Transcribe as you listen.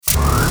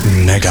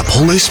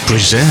Megapolis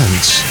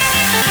presents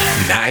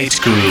Night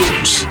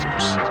Grooves.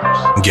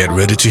 Get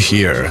ready to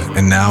hear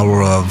an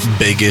hour of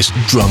biggest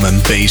drum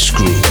and bass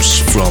grooves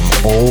from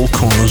all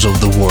corners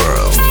of the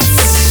world.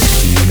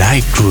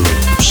 Night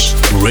Grooves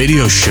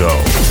radio show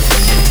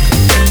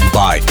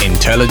by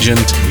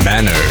Intelligent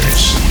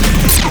Manners.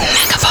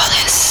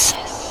 Megapolis.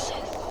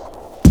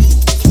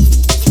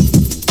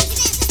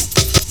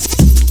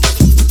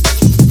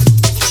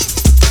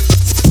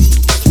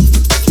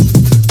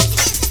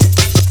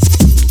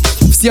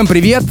 Всем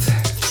привет!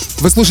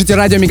 Вы слушаете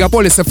радио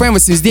Megapolis FM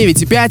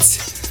 89.5.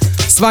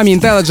 С вами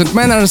Intelligent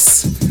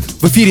Manners.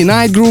 В эфире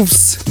Night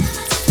Grooves.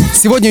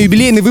 Сегодня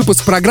юбилейный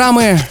выпуск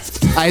программы,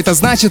 а это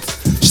значит,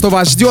 что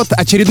вас ждет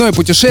очередное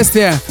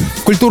путешествие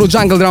в культуру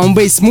джангл драм н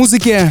бейс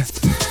музыки.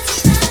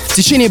 В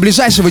течение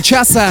ближайшего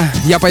часа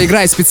я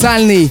поиграю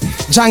специальный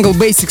Jungle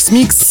Basics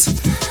Mix.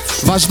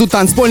 Вас ждут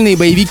танцпольные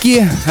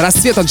боевики,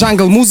 расцвета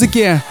джангл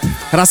музыки,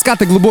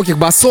 раскаты глубоких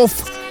басов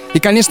и,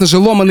 конечно же,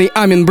 ломаный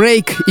Amen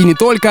Break, и не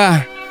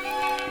только.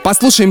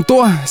 Послушаем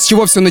то, с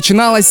чего все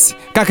начиналось,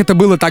 как это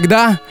было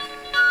тогда.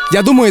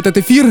 Я думаю, этот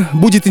эфир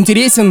будет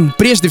интересен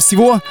прежде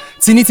всего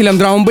ценителям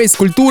драм-н-бейс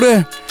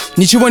культуры.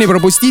 Ничего не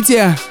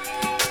пропустите.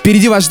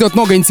 Впереди вас ждет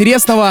много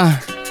интересного.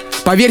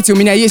 Поверьте, у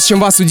меня есть чем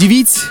вас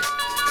удивить.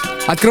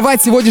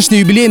 Открывает сегодняшний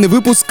юбилейный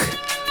выпуск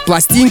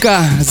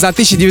пластинка за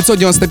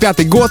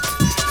 1995 год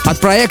от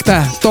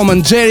проекта Tom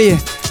and Jerry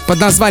под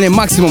названием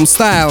Maximum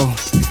Style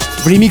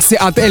в ремиксе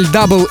от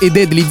L-Double и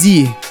Deadly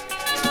D.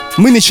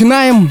 Мы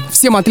начинаем.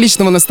 Всем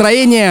отличного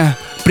настроения.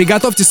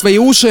 Приготовьте свои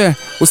уши,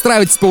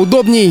 устраивайтесь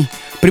поудобней,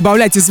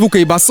 прибавляйте звука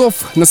и басов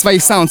на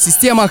своих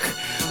саунд-системах.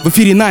 В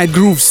эфире Night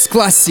Grooves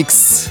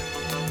Classics.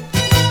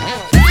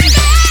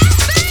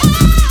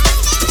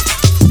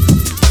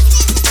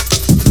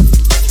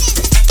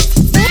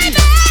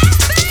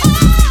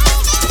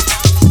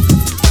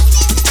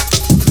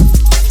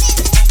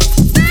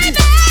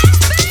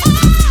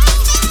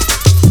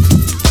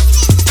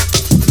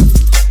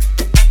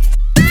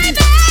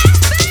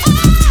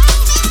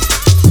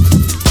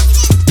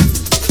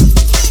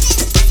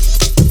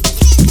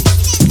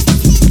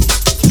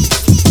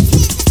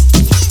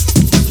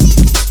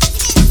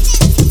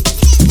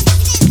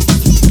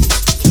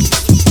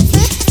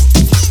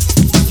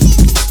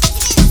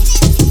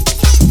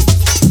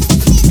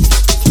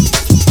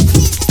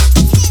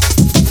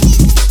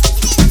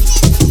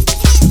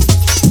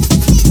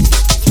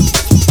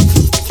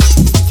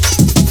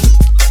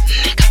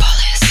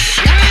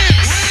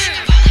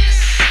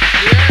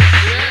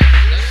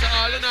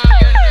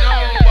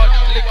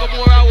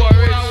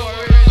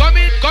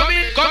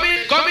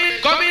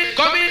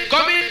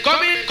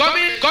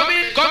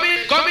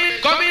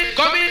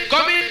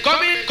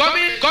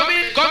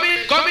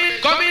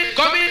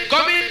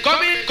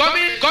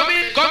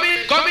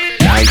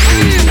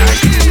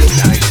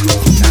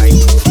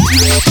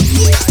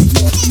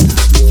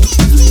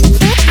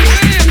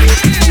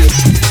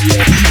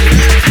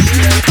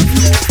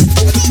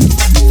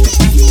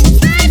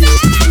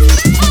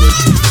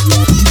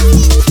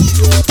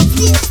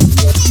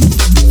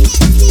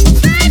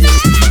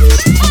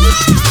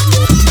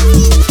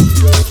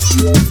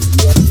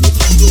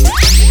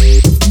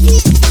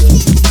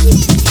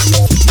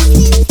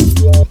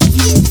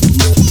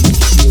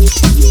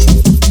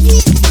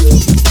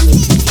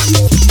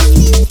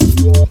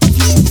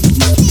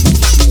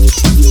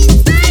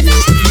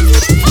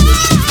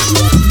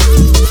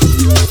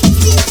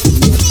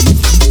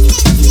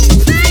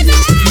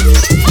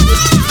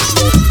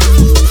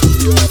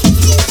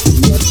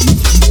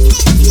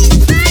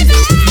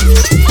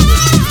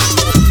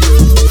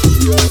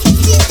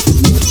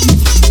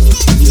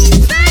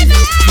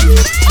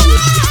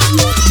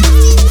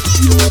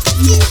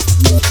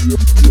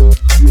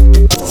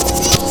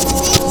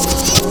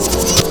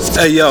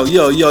 Hey yo,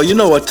 you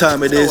know what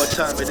time it is?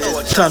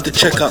 Time to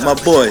check out my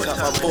boy,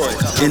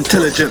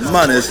 Intelligent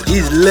Manners.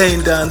 He's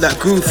laying down that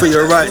groove for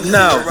you right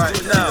now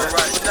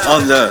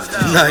on the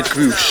Night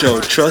Groove Show.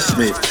 Trust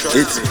me,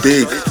 it's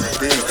big.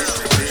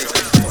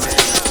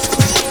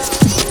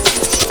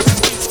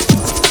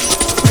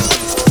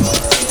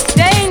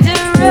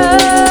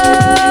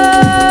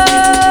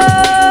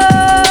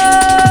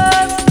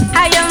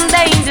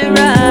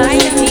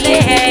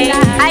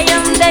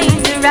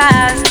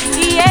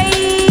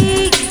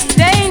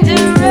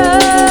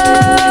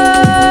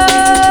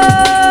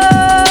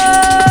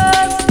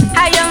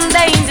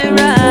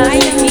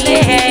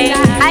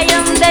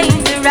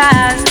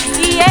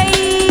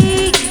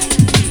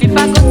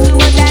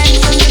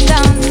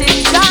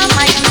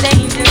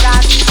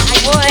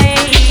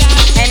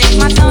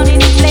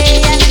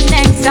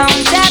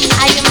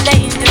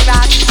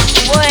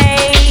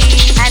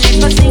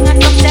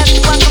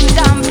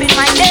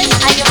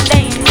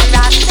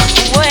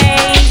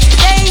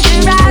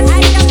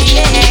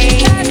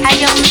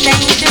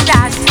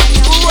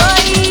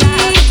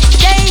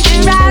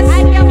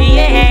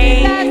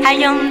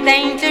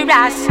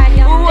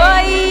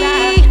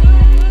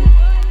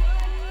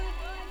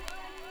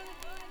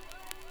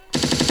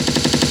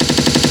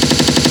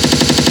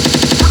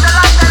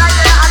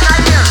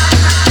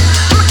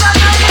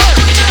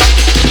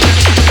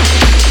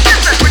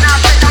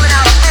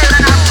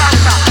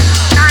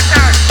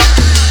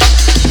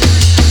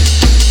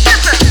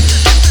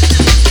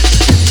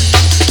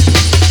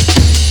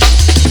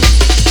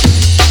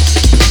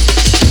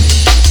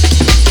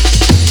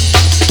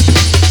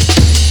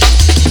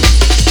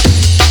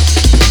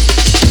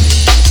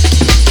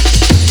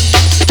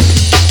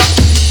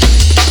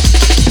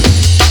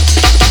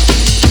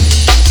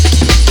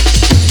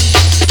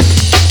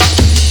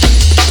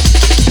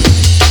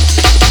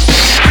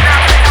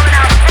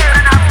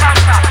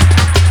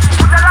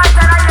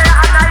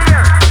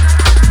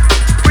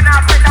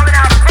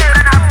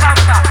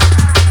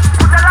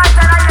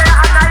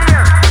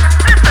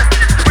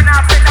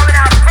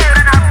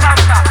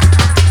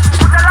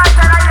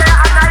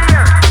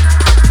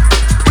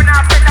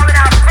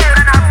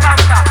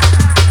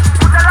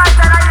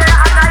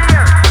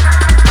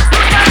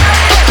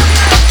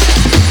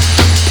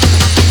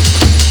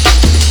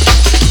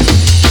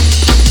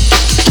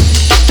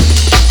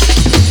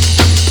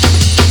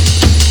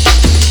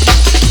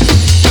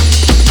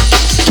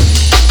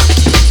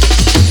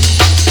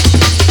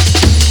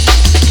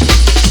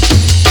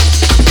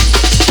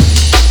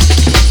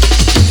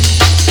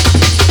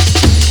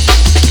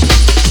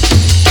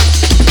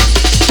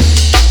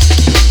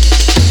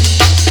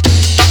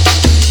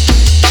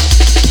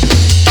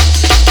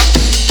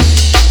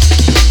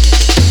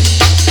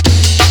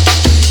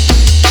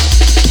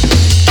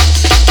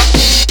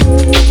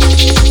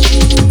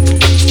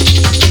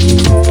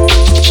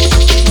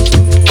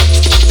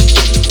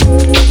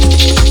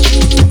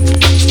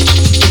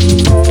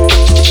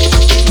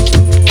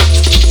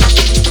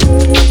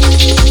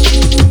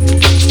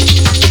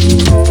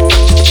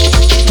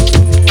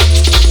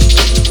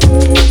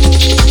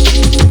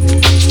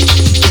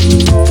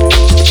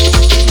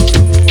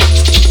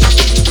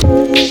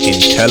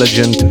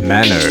 intelligent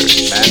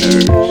manners.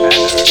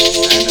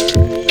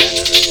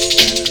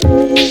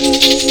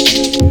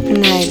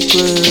 Night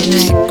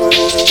grooves.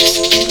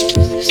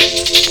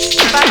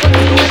 If I go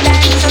to a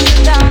dance on the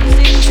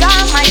dancing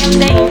drum, I am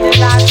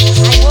dangerous.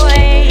 I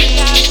wait.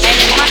 And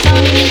if my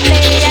song is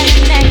play and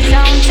the next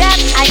sound check,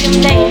 I am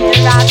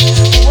dangerous.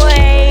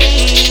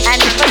 Wait.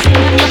 And if I sing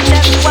and come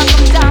tell me what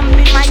come jump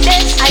in my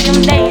desk, I am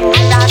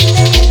dangerous.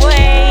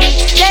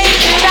 Wait.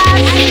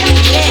 Dangerous.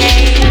 Yeah.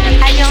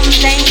 I am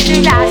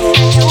dangerous.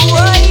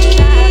 Wait.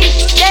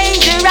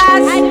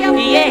 Dangerous.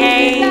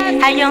 Yeah.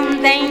 I am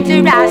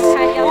dangerous.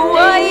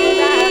 Wait.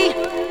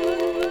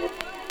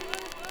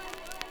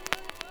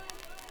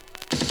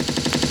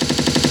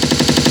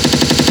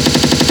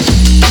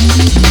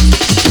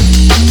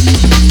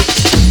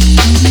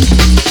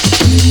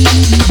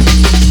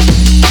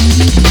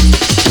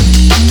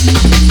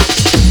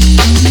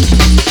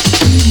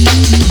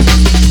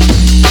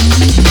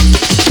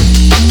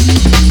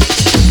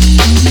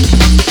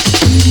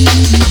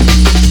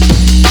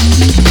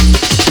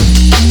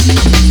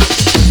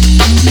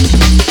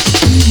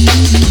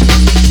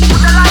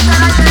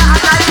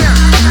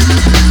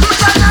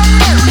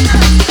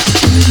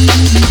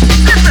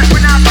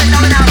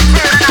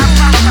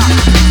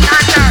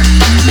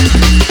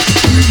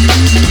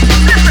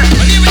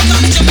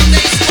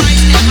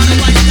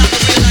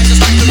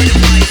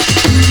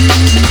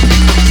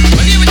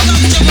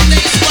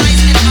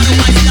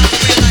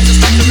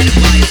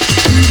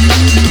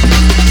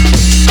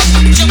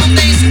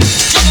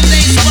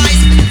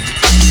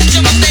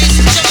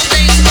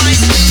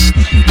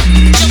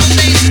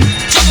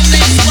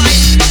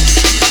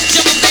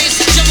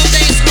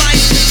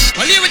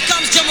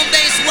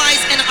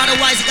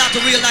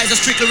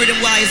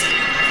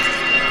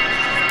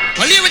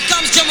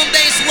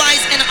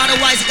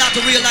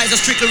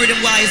 Strictly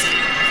rhythm wise.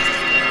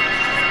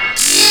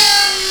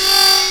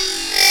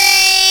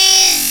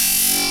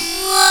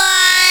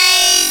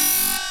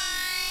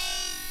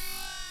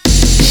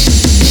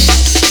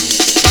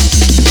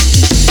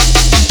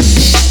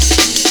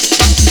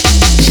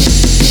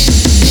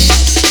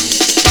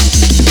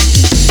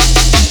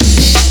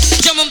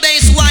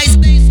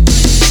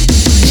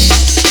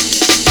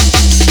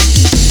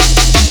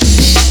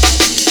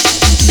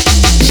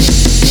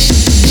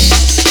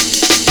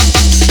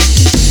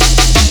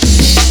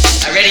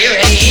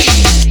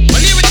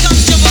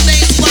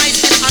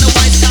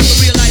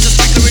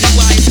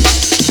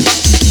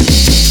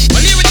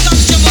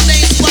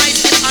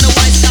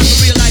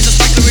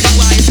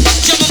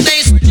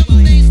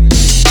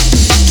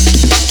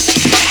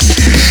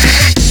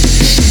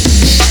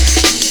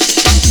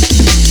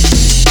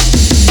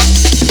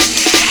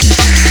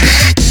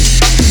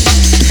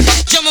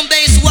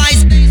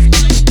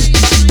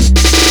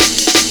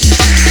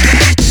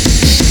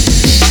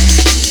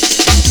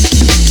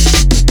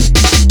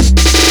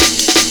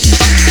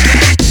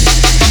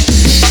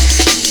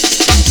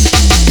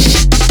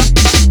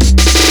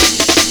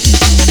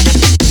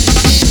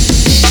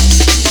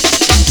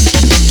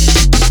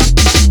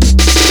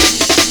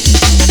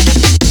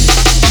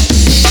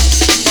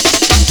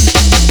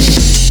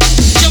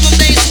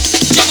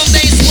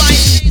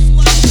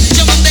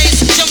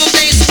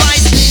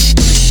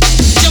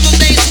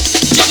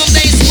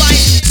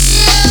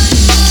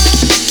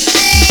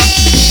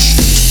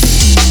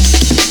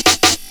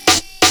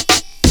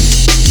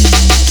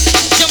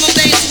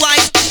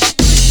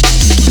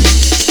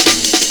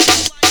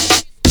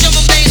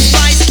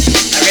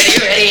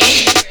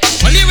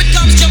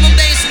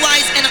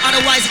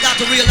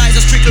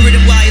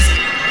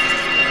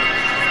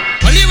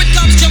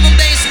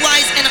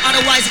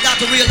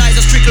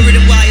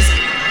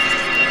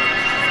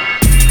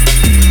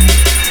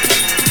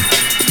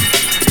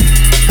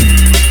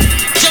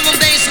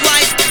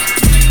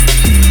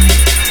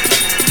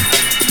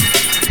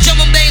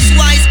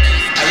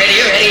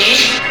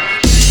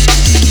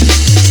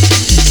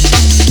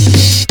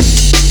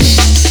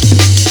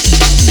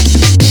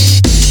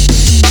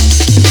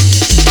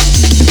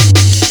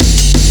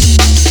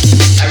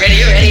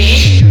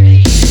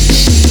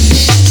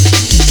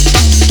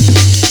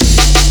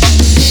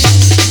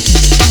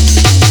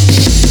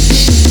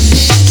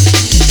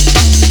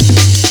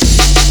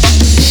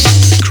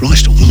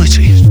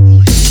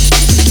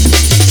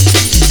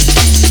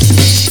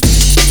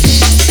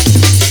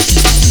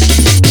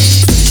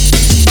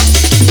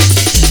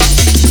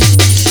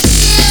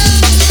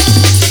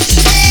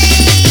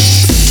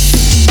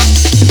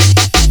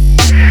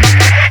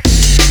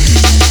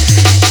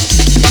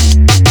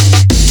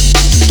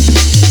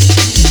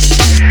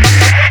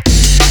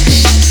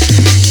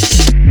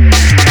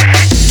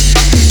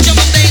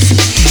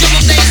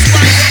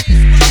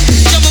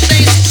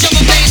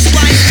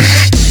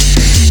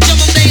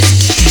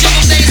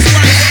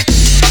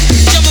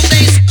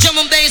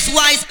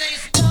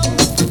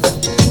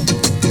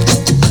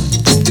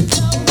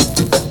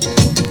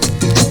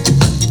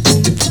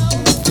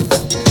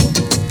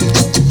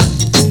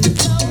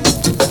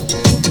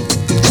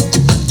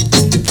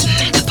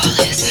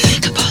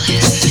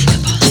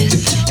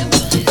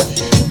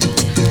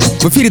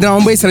 В эфире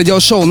Drum & Bass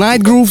радиошоу Night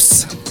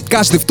Grooves.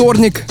 Каждый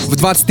вторник в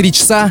 23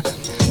 часа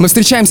мы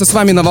встречаемся с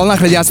вами на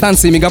волнах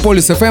радиостанции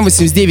Megapolis FM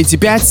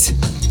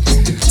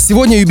 89.5.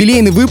 Сегодня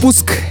юбилейный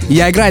выпуск.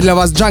 Я играю для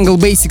вас Jungle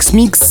Basics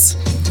Mix.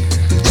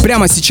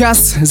 Прямо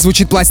сейчас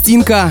звучит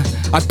пластинка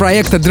от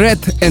проекта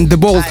Dread and the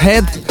Bald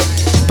Head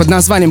под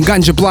названием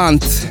Ganja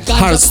Plant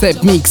Hard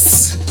Step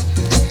Mix.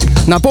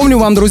 Напомню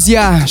вам,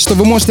 друзья, что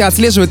вы можете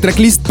отслеживать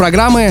трек-лист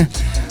программы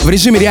в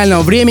режиме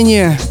реального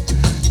времени.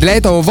 Для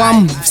этого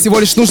вам всего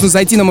лишь нужно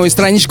зайти на мою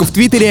страничку в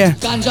Твиттере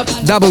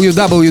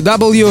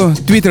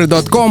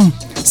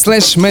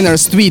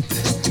www.twitter.com/mannerstweet.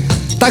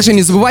 Также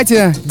не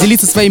забывайте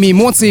делиться своими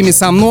эмоциями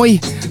со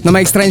мной на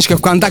моих страничках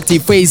ВКонтакте и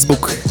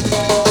Facebook.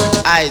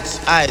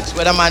 Heights,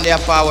 where the man they are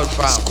forward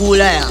from?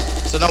 School I am.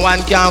 So no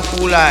one can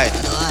fool I.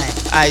 No I.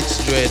 Heights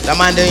straight. The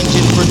man the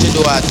engine pretty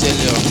do I tell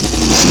you.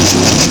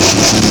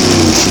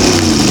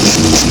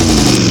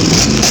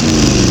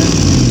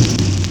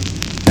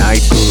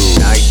 Night Groove.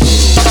 Night Groove.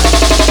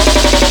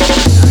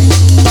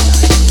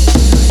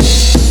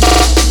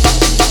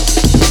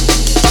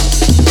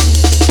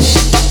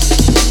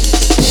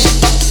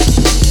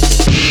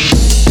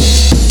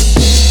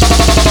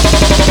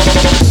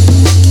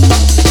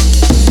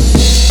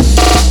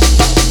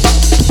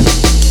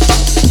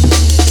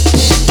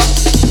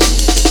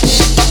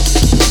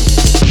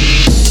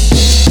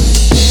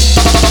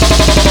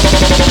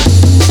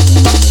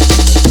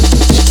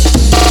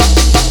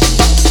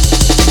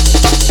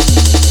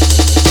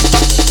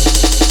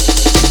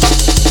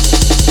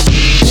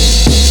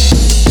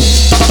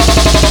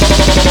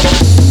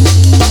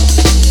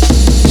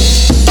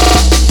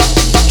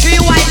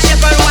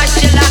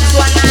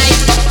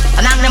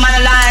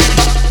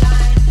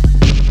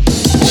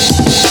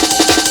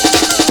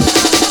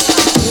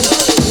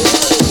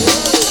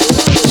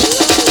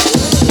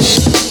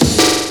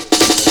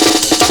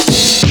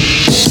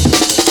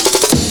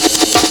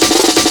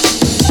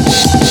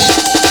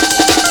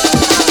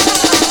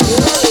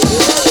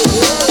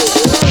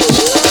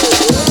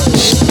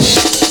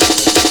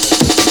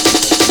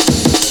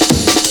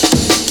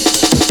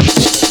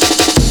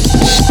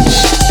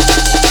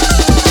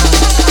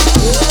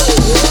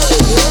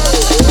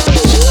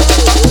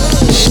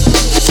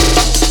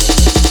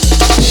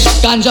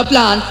 Ganja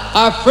plant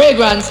or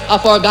fragrance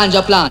of our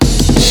ganja plant.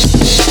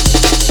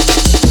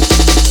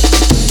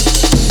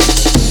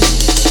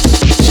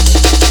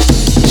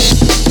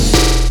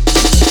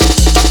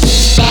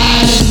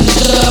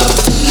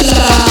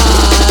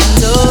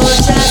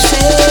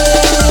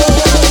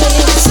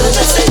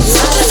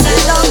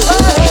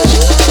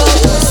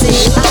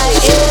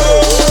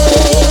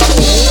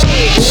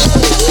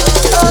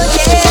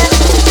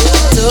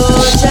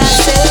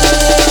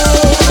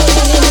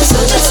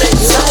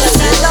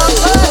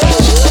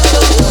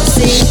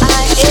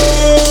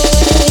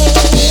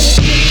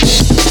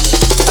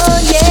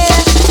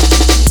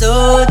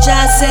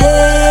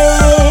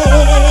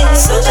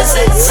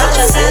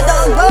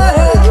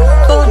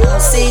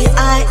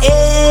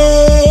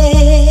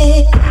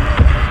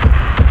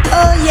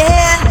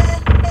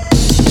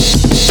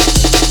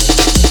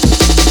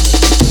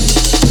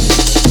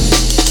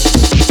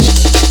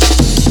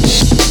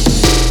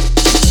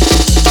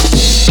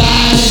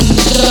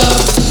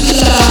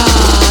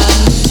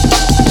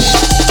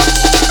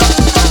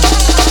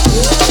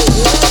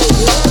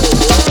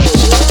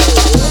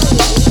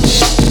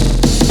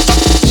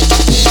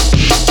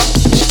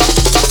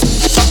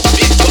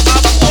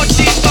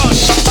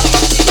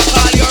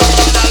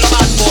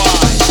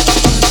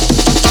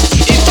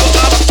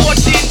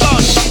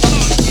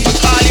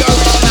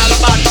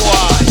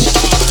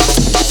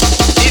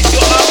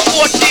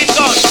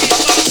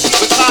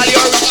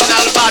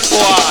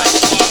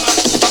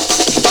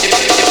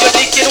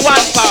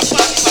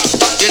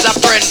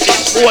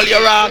 Hold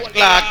your ass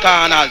clad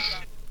corners.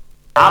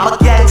 I'm a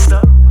gangster.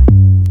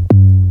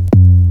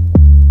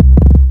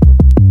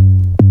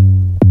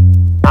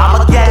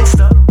 I'm a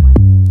gangster.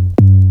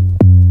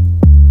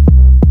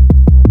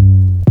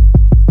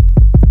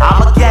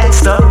 I'm a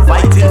gangster,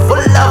 fighting for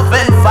love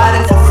and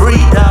fighting for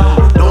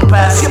freedom. Don't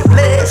pass your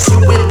place, you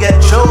will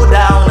get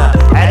showdown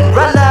and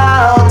run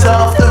out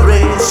of the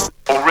race.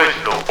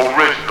 Original gangster.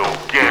 Original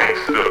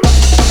gangster.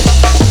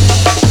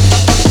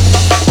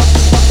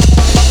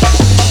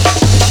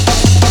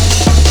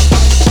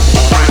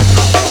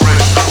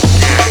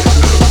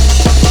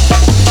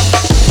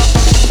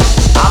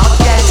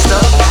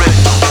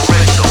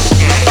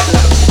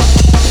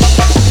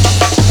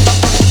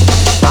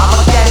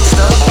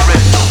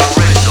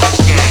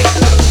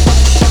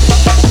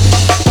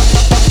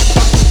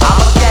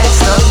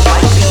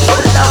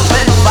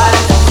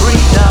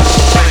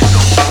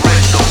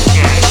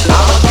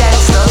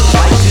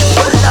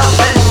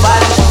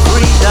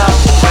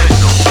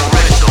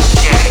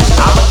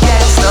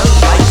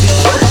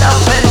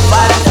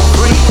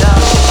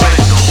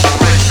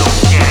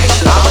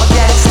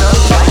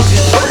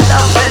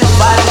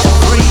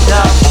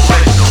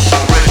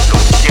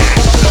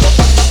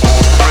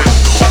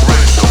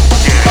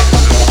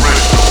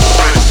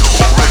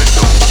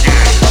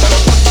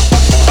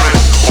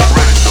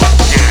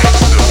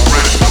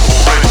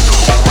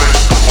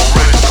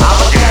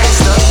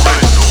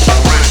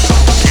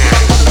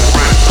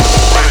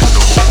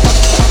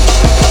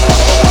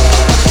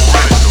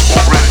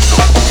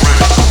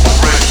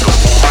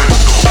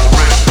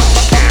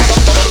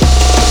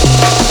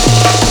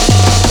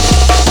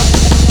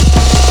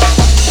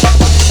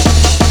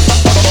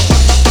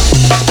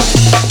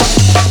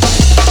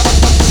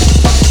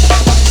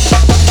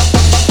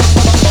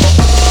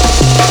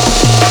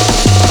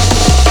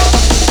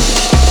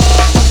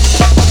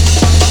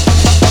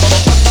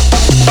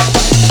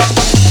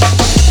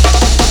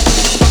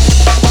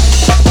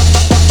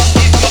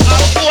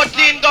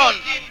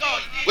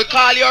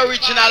 call you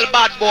original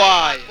bad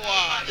boy.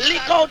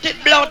 Lick out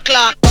it blood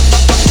clot.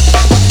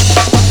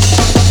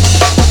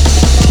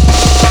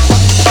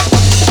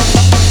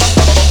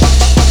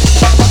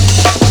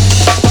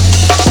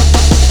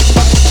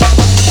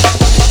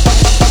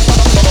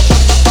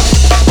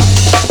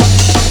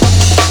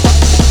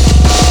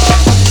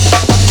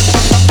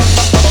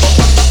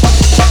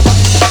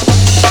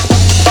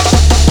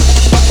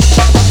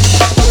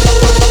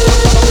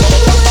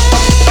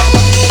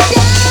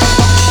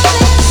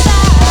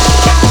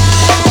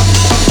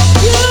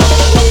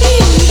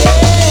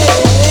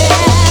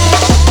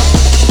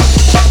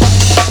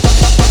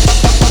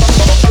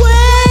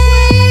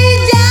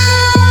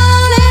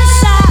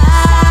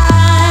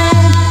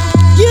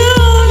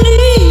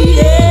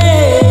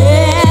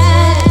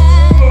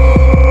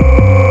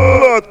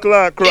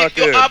 Crack if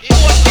you it. have 14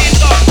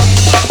 guns,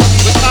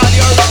 we call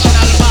you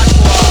original bad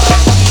boy.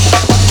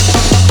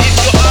 If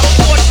you have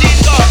 14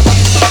 guns,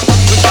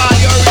 we call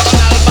you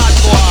original bad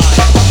boy.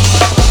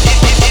 If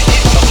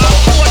you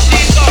have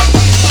 14 guns,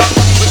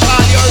 we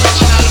call you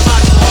original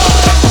bad boy.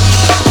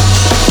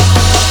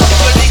 If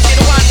you're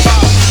licking one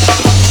gun,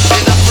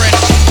 then a friend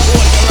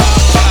hold your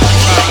arm.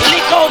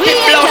 Lick out the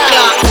blood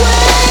clot.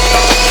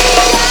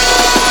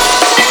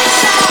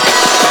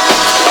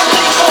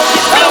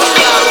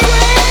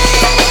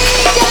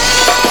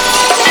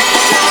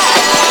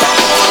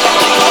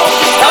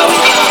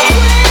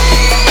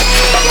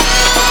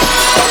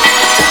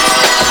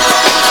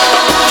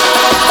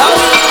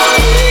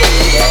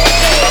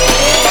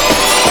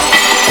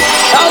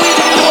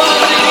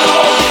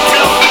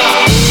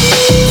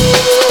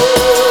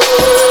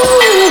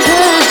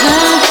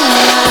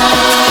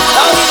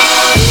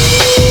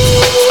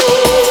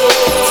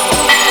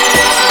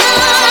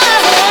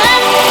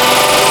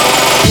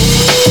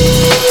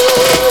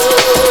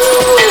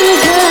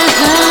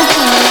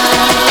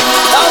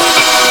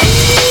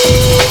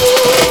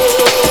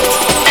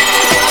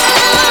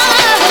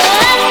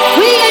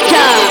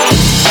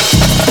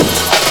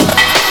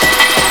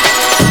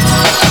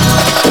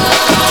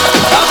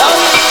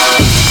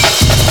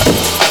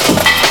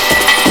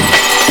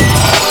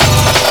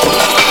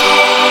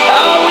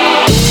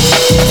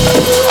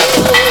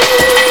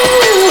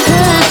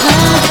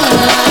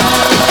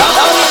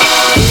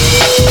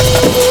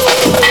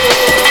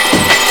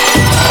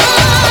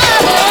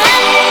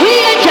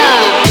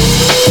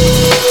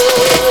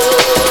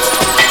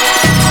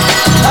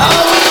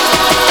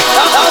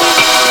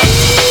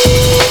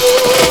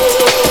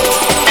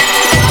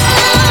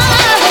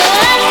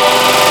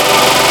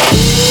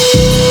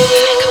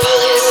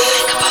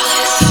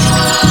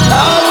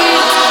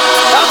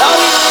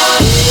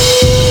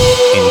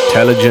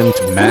 Intelligent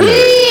manner.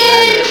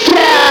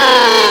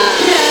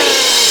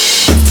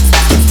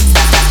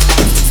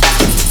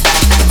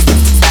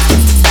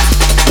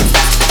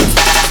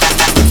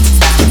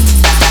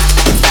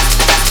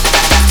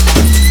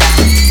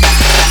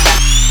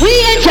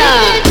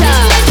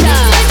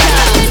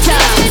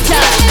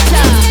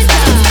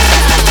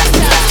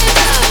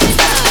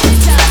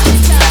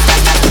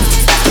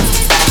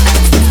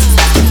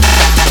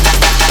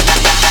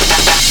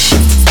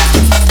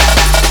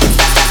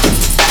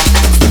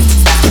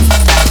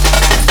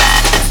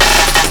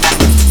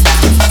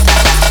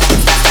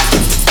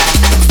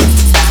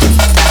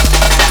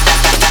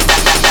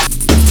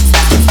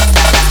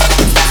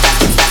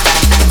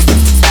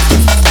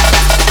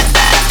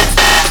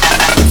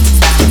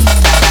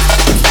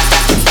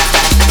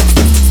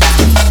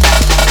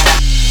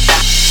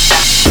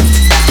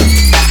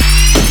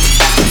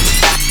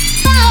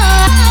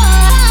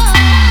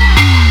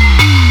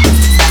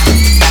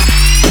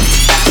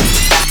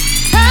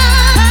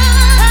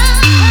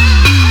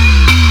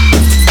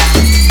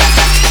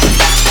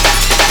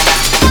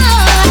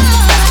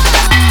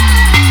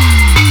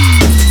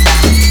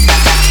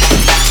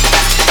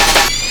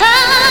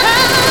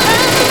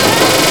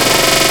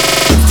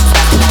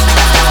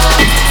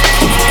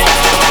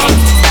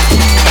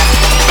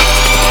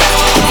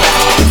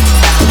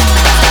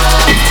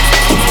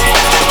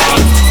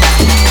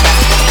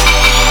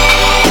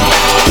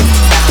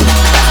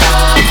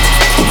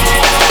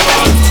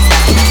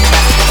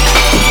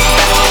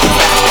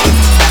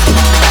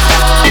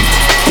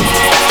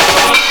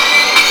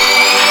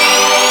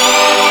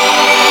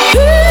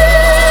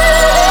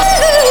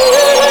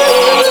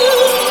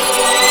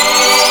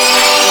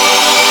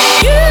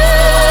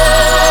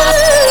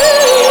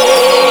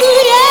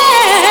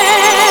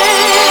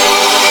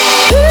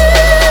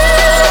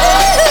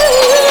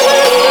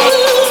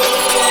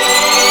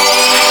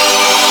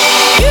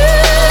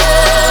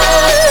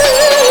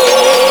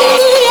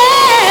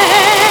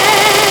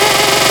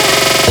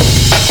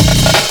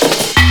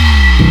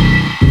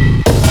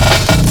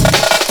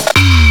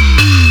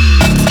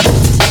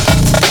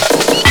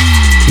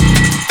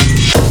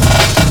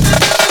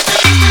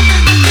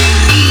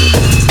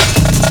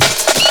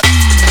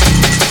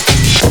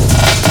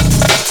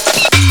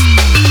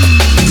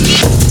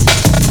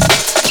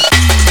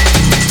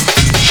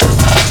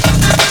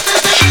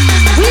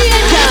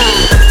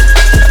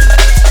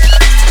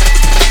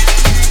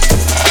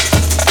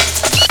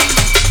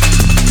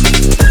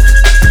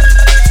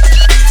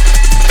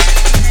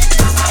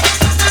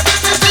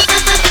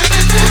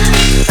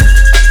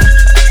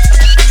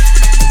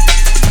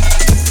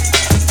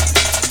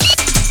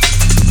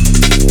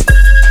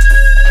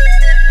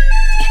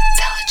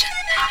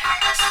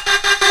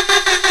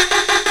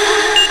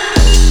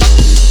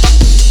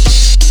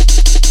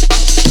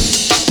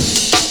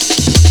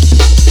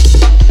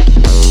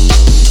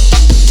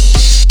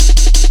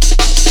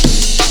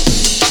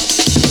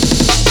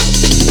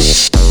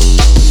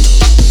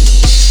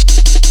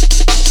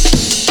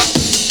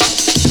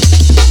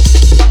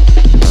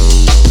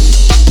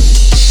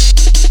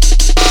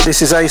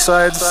 This is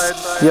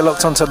A-Sides. You're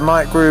locked onto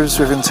Night Grooves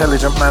with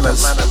Intelligent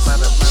Manners.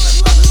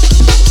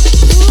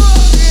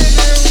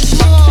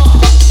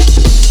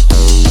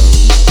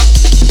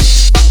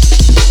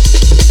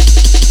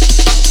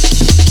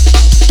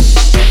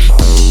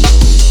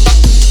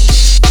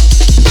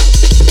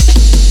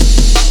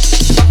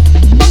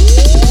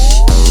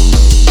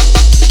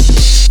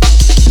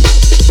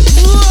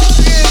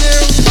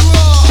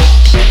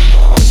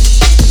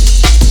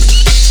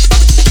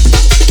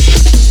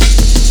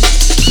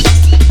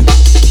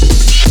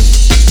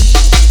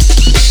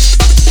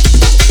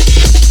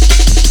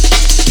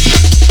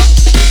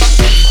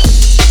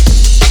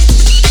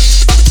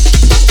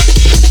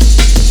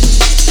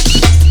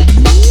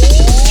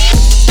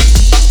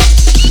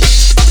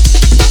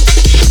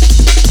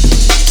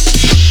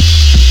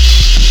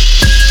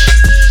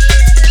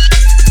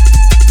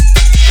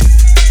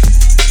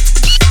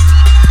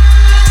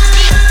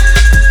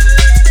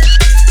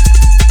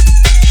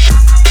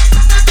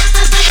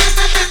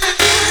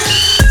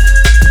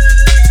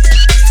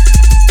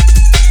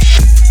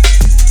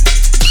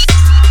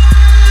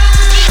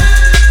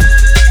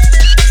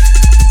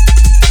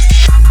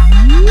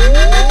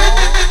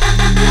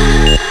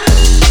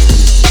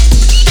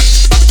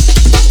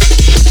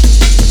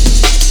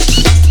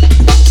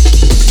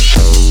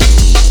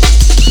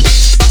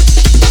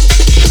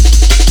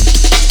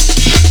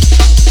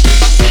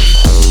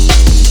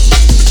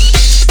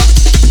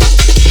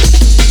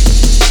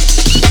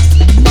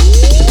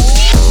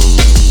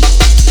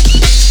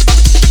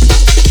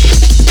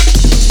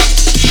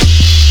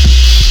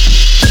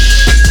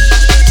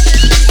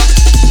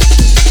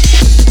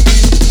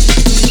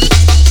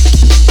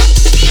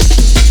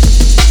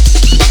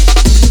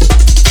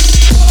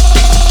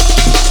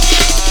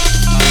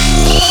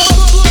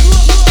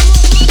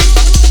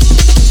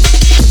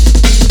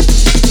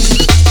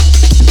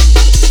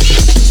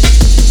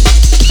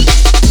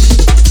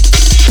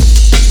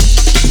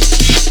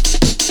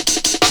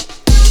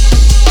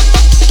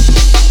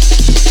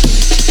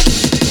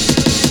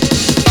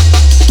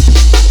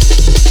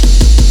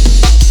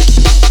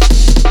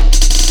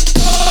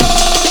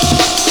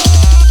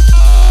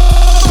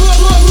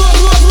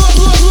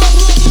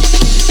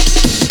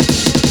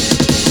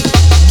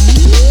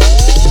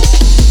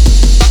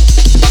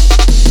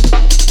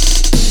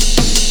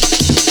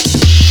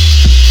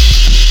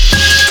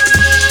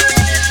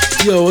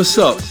 Yo, what's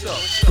up?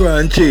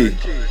 Brian G.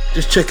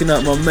 Just checking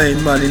out my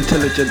main man,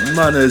 Intelligent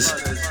Manners,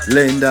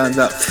 laying down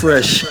that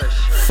fresh,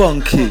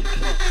 funky,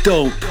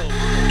 dope,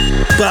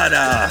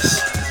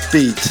 badass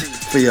beat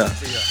for ya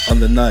on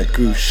the Night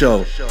Groove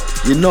Show.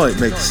 You know it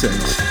makes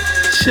sense.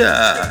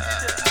 Sure.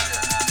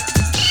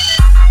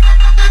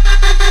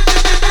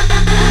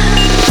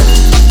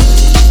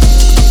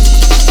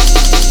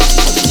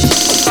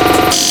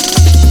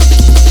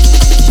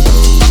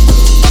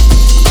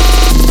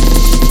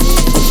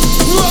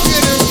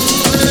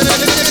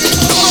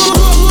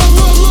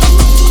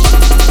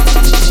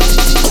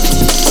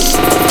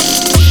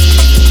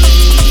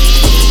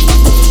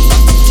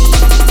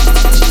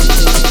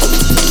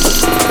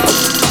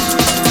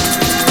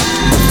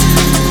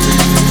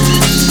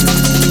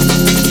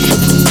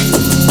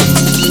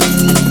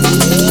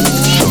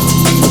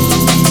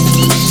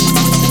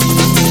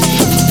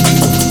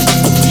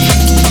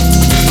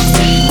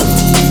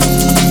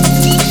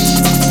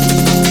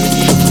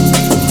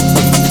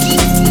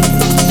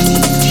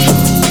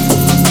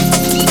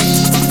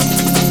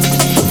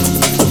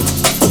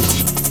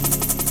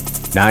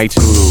 Night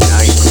Groove,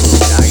 Night Groove,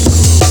 Night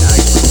Groove,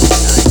 Night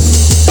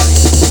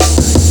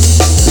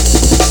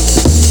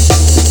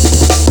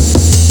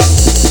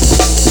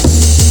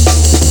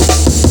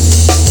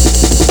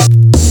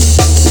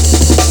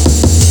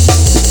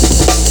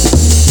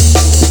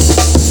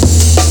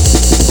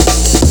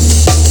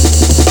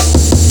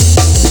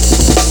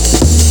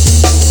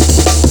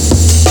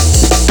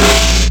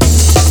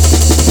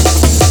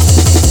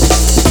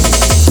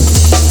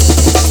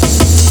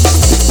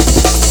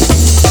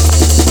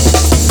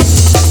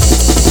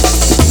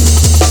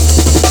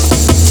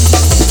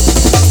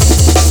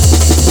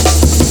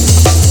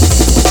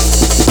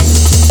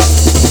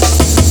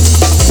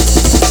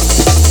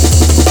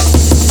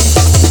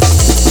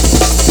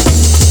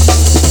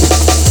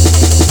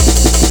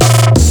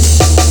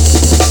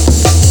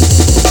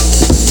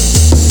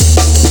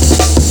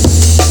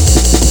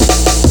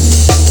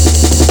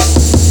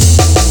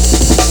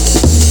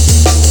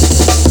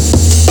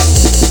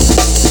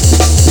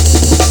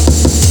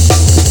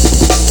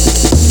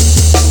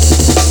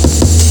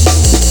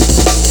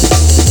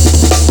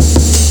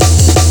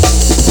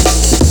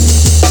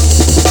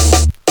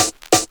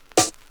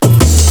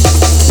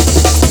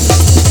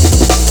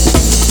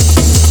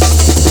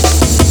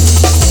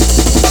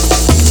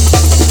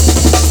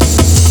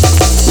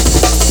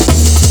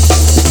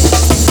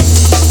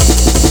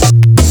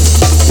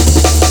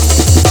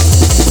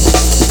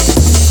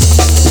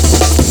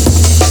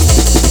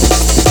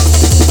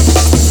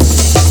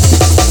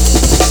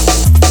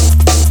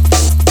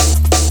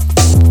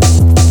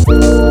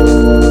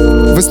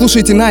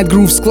Слушайте Night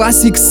Grooves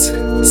Classics.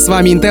 С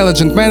вами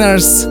Intelligent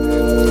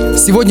Manners.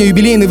 Сегодня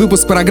юбилейный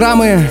выпуск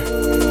программы.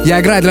 Я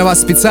играю для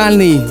вас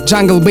специальный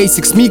Jungle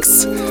Basics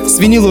Mix с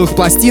виниловых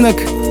пластинок.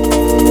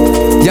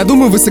 Я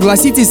думаю, вы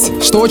согласитесь,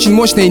 что очень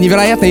мощная и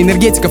невероятная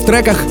энергетика в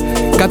треках,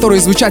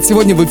 которые звучат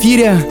сегодня в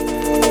эфире.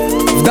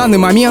 В данный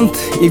момент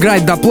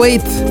играет The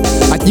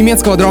Plate от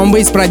немецкого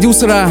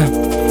драм-н-бейс-продюсера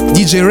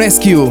DJ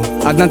Rescue,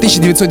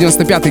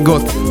 1995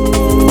 год.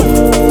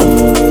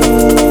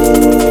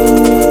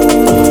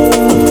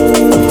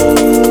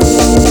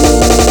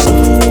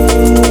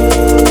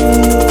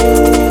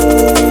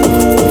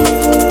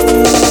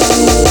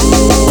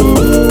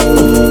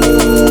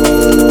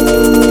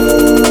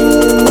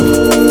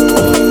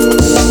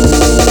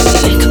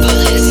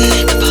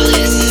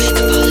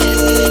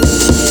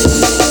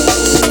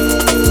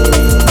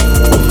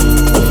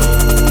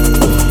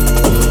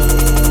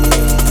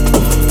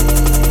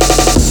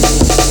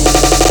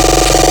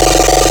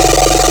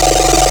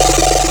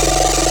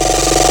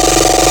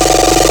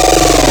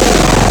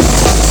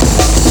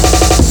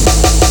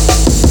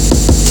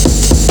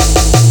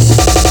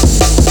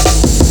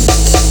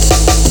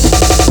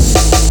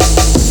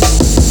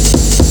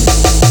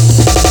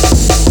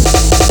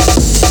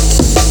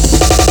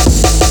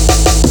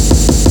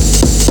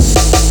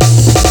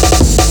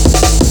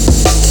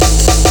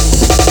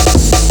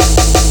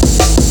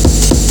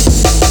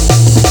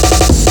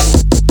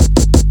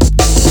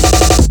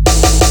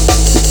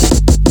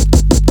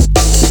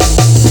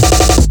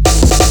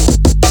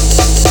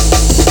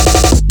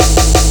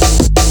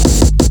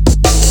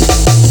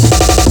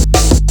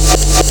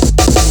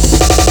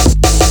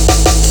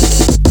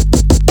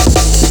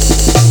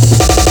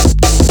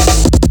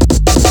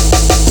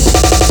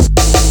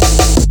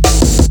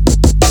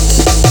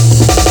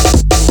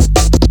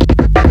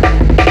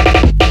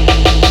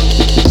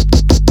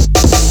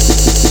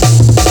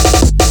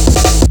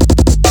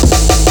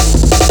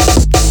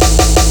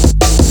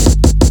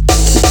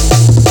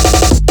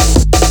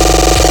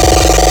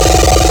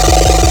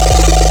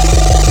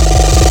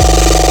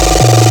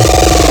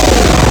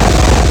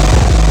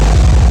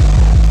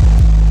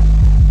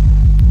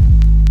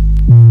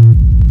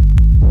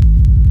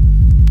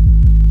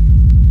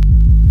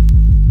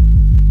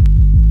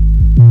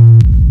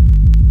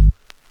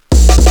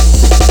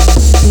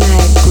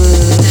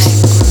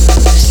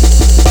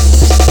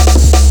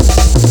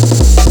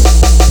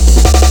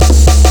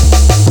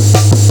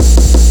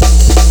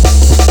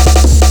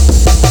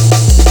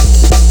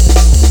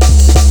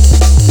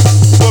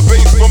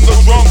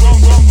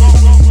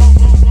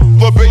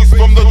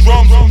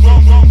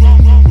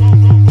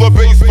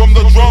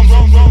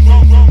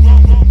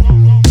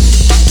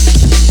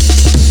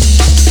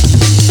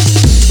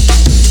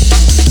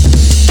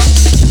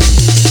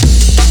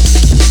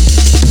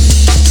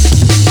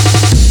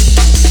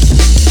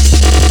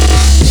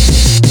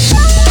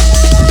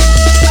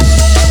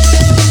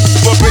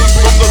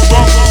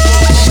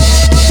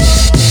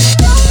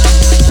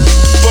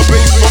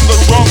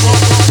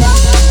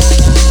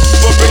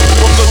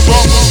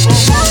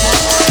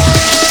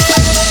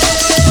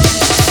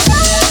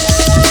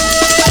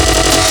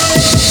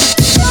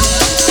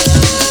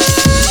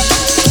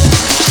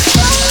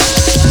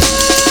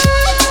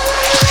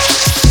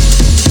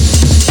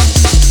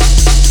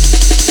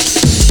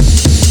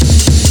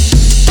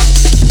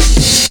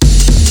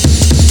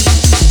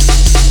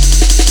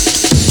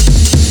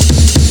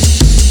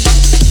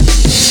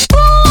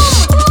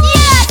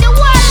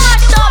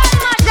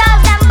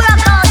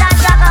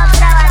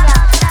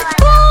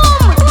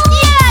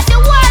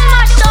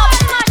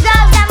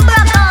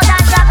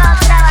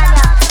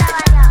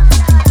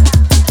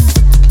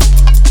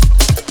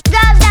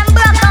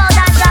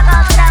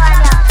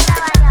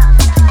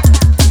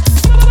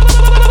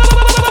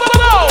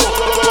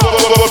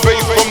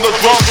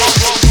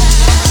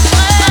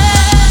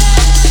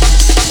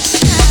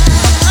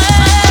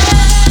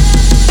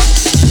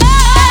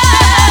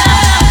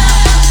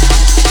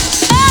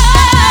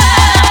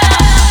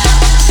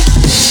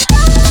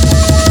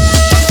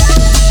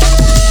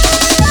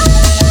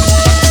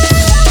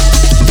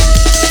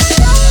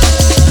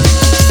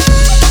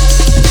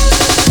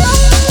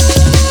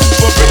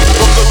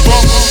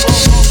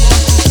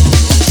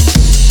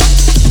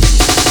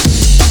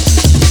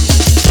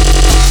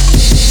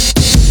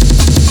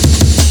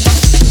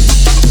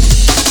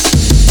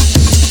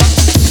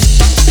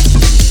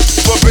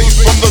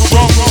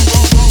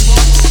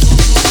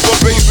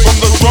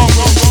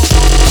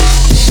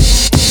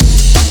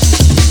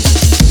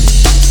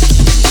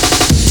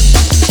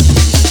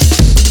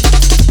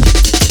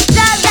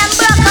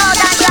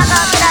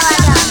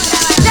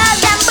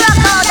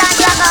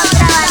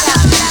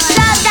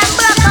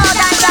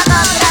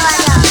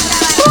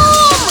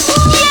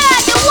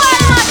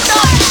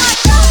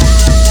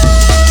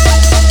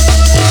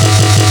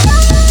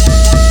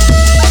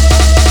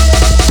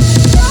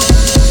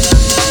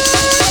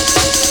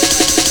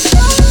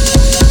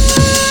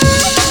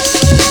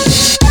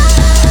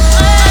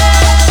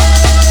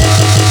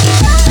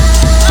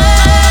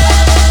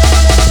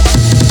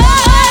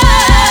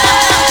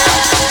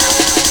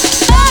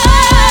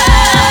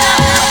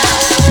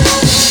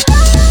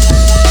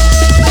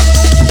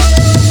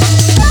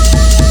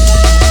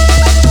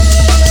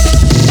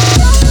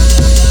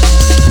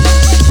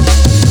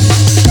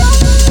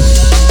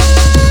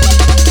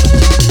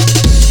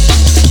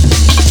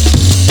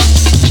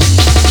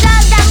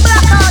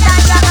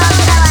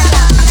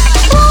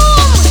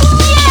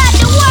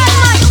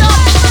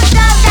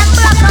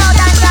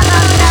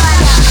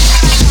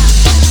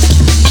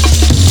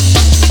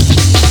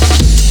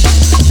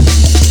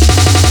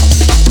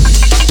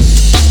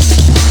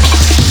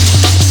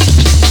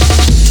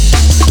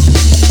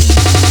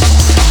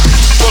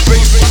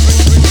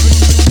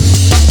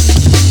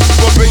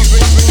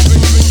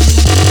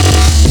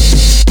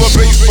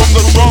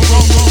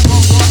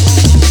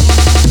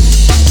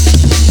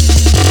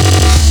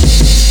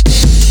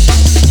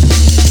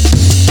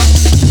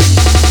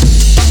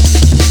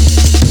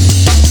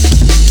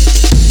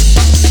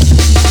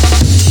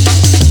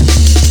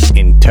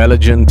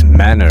 Intelligent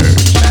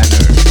Manners.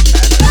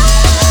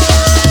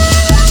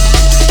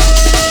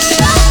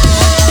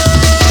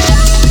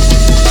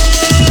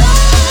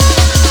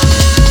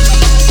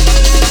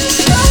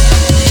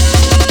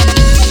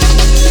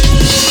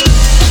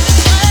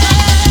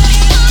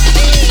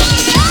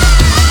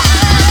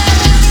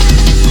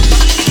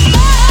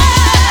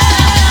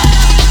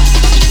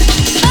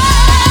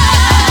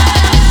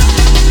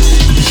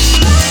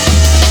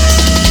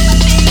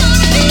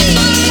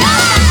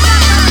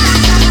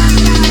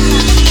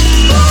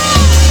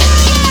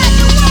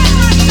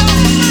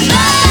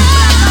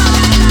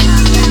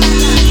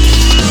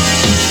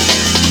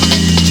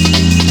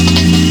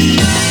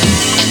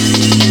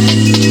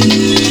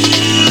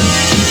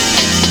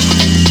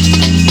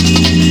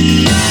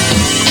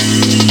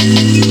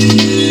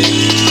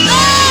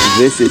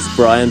 This is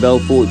Brian Bell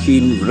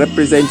Fortune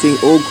representing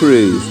all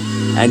crews,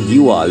 and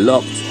you are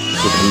locked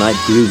to the Night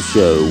Groove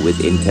Show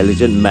with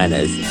Intelligent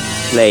Manners,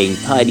 playing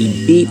tiny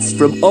beats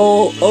from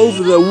all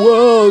over the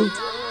world.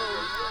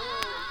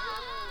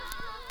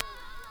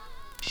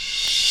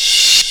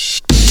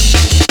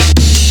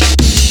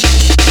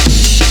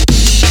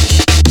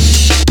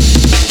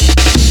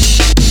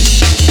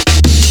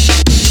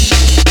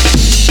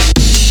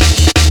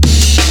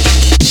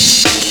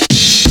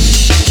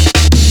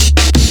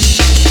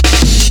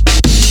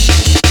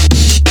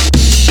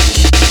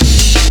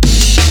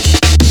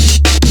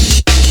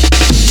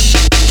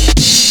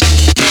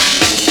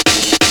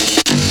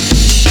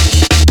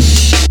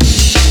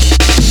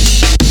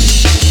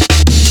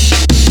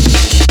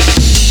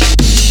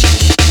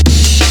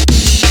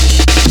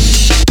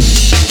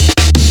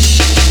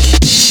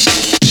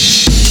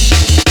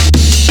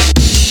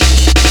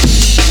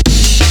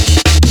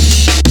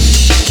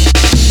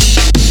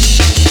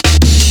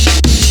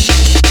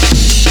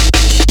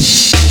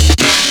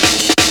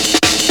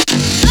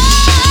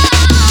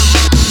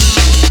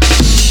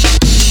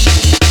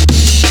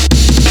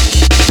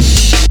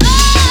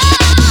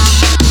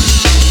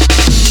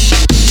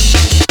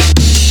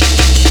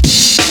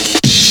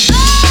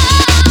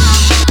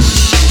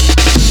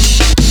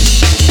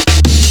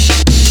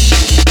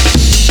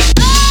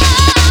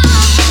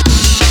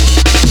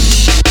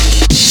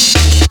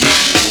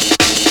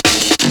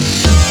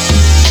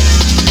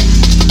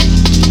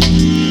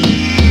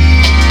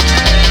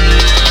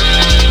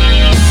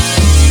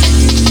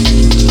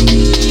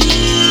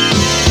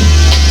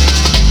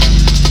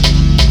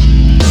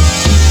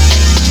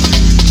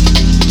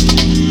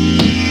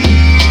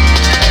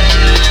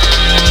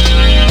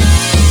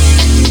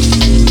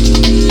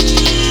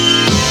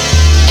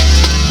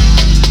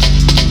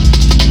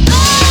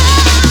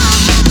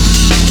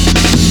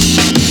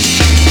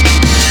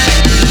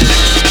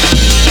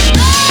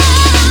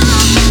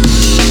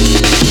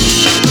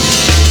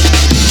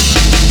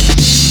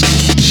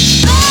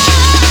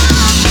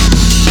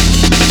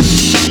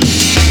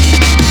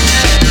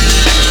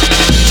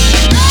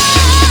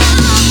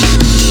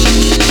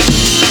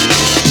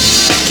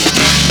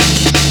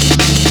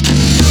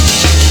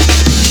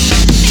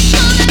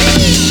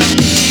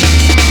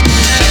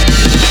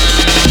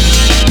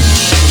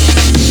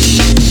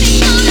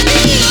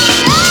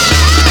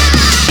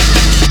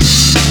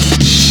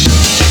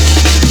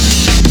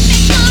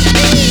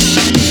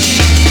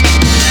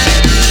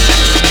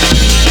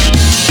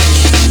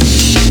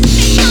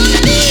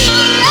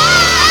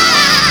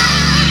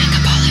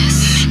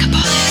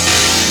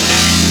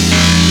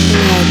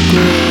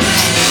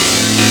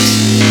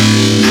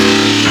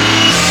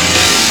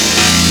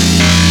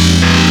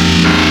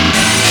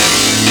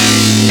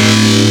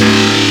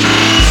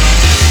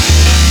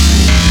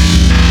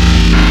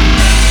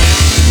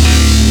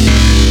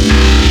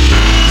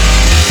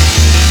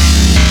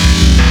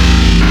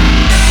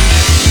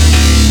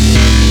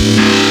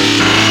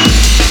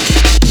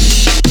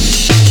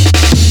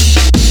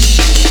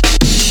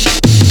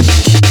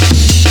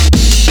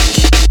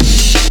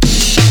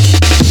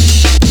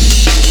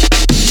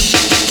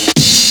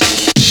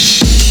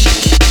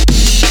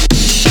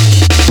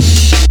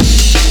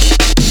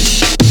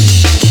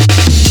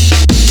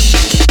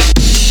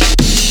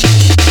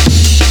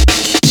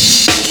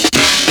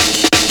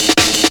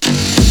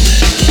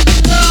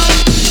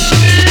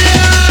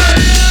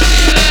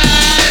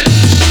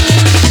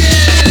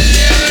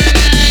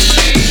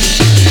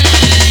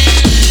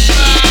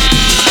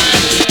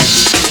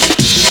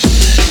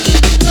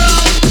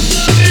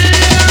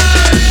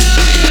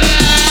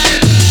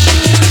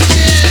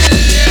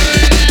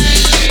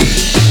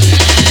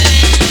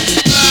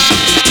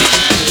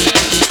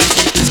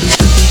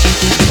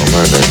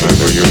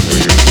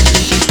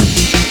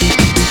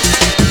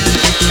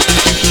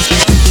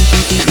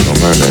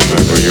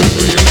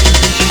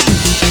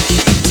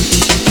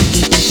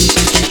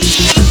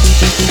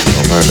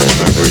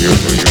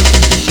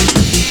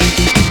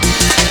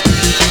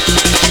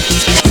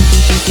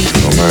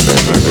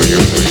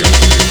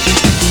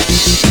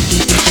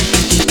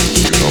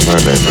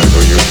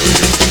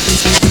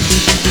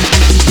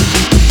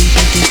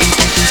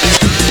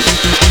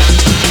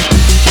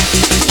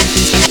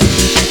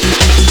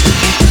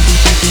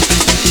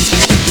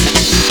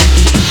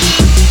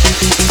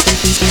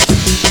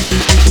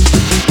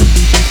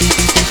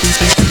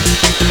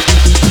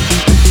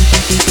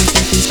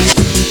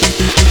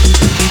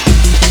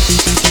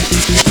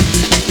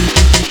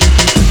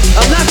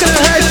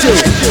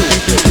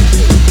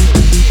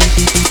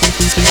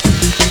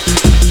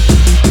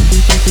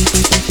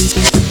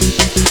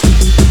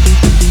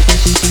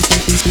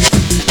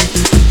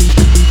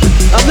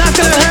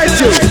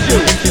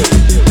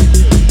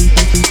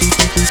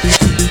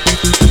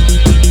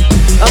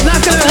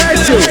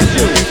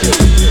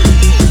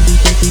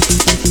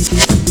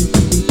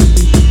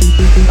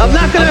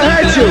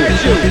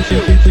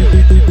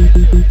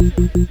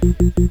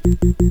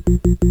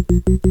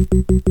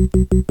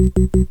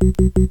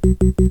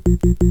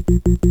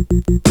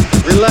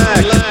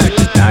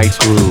 Night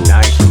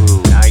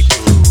Groove.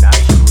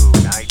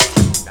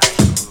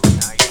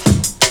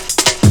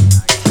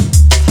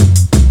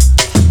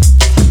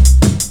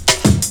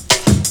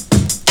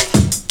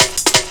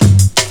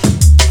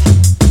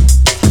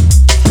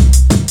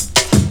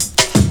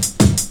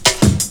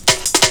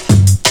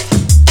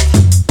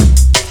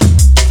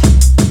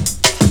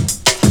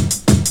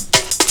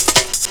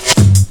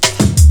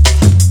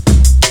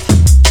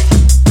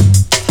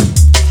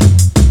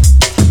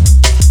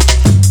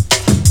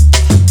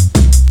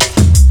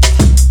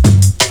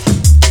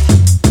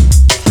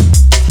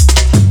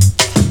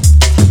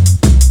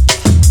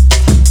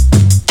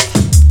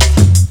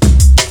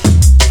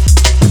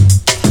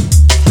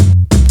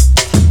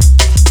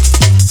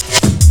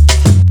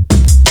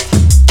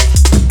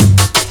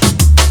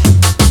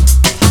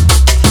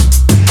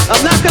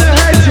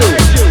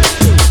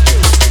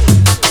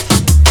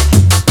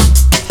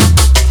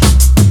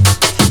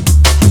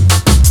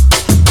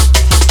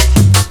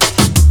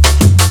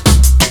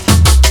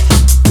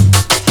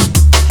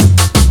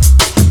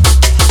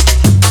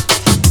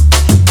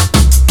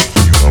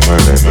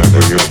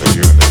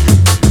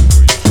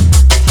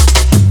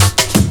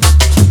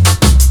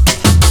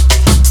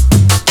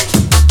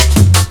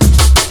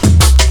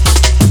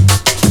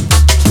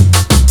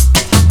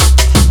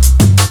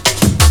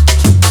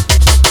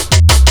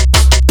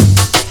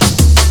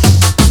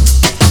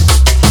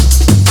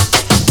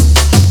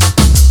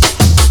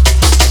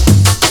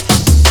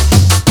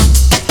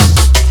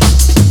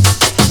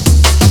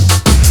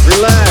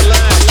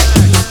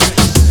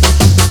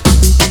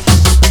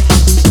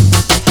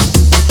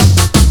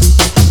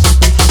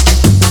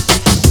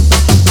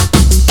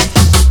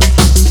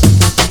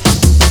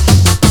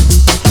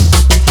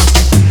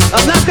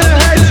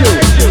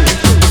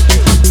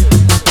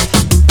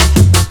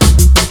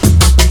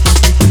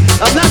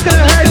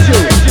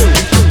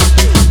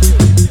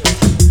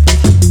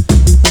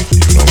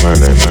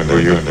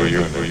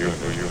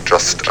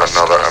 Just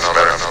another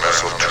American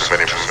vessel too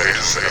many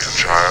movies as a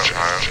child.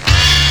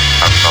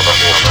 Another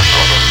author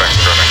of the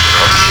banker and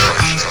culture,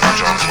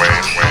 John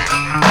Wayne.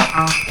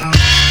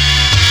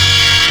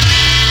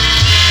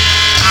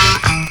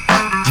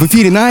 В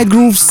эфире Night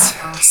Grooves,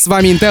 с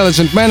вами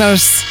Intelligent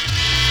Manners.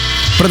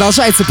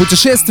 Продолжается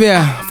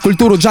путешествие в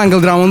культуру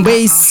Jungle Drum and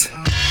Bass.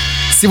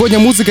 Сегодня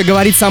музыка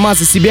говорит сама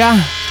за себя.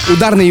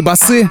 Ударные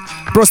басы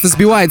просто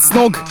сбивает с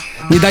ног,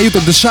 не дают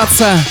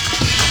отдышаться.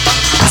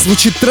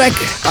 Звучит трек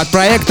от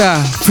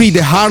проекта Free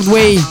the Hard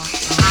Way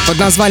под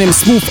названием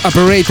Smooth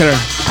Operator.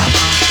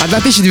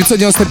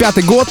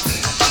 1995 год.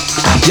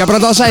 Я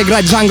продолжаю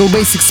играть Jungle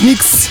Basics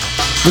Mix.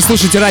 Вы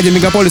слушаете радио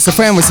Megapolis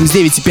FM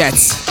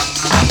 89.5.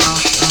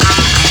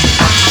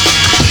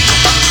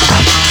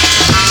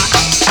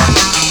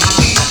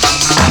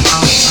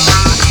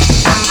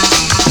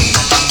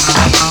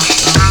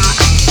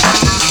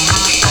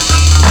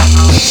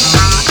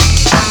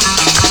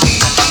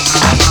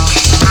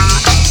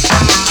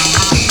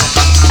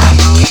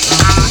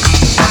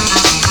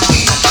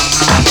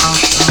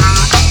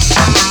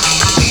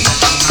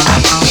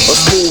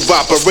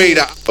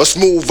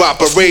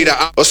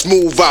 A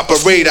smooth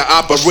operator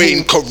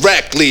operating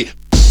correctly.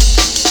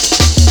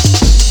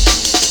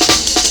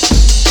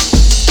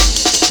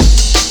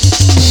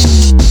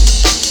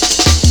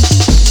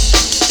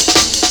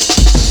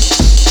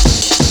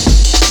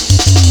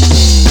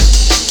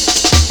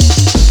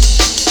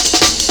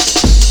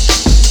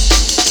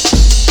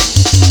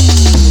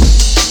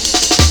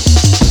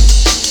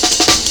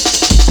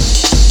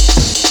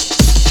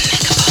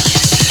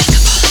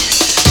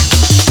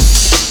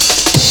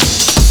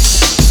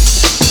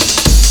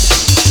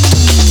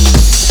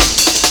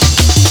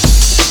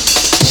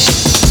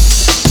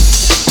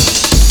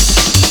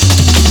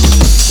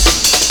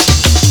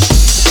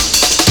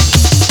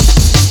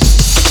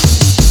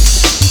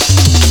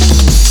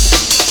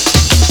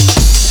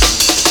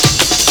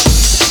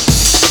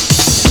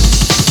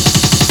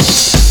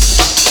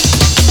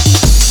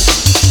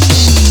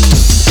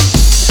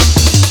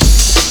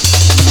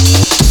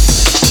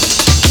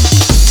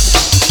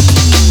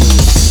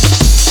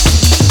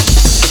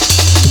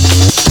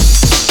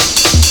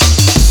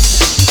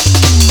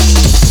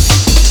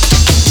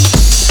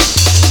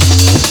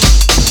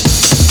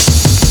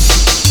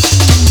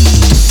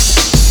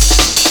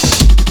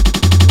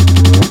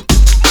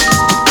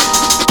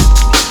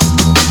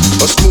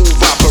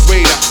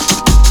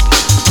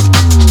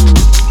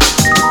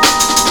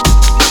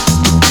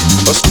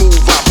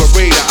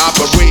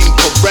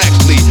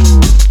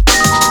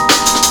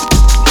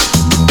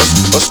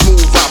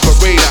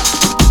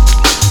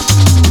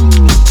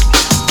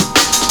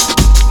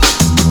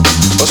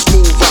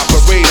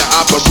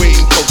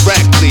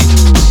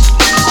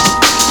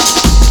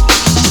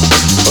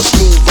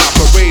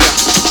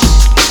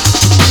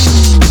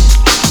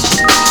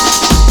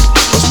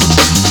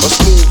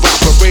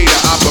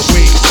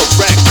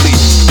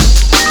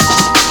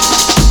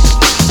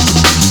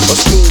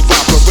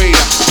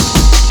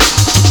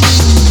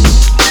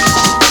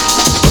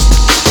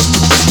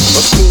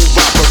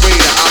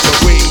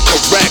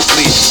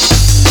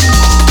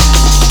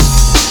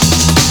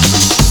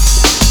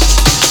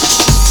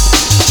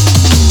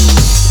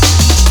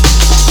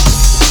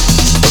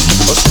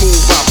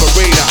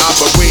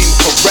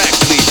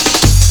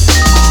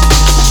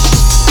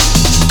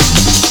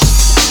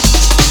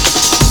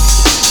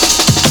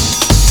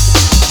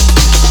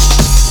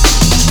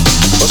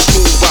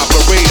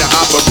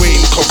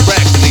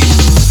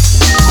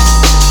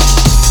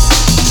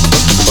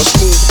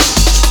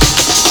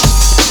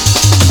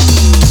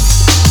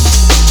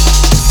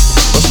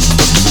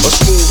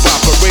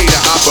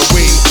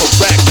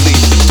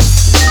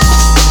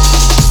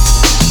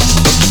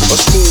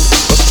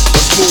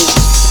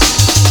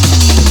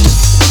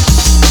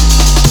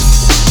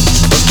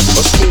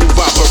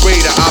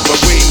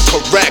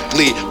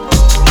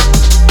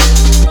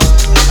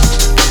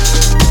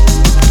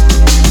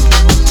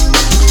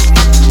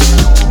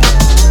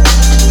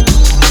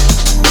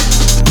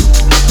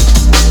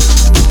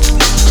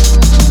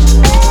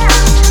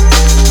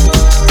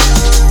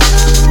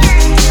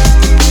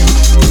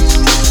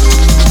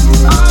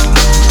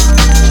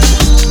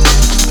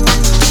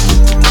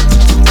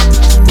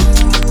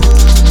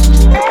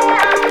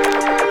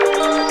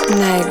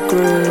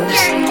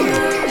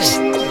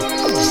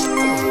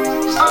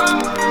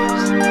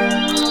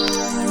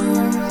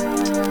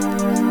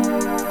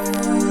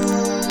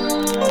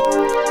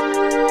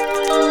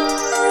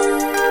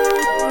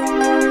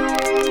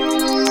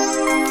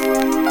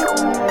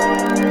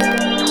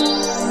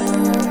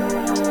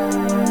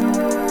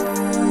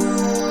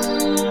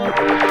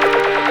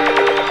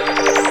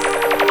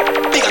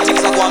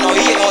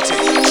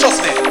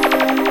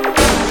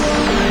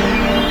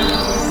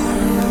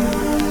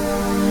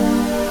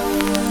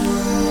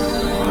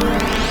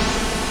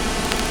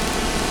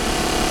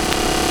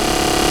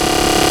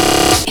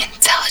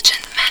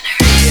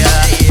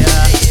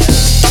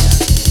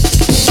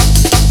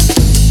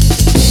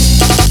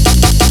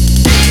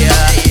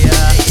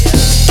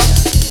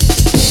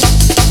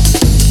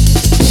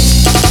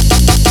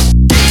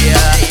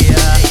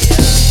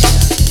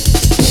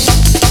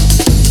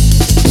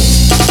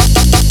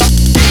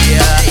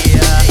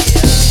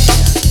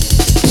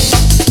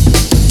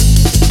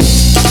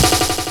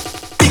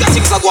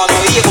 going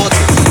on here about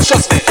it.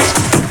 Trust me.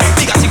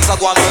 Bigger things are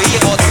going on here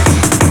about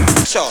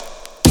it. Sure.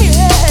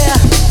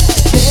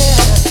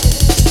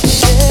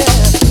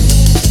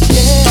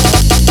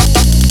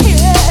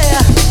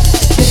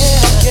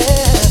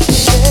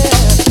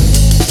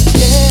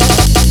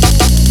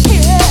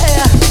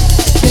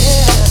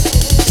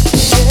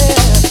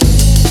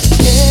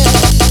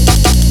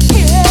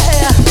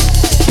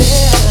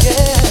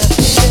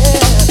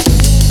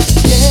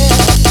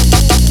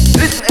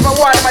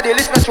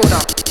 Listen to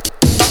now.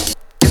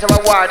 It's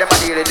about why them are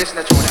daily.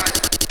 Listen to now.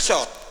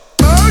 Sure.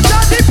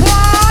 Murder the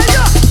boy,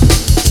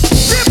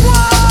 the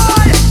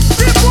boy,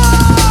 the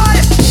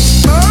boy.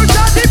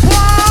 Murder the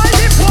boy,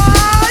 the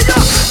boy,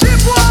 the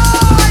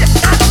boy.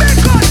 Make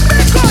good,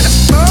 make good.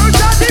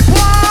 Murder the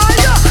boy,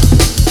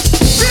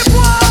 the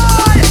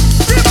boy,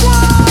 the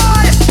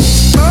boy.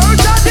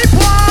 Murder the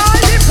boy,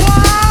 the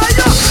boy,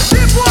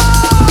 the boy.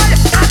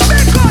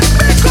 Make good,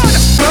 make good.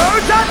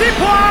 Murder the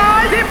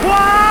boy, the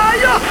boy.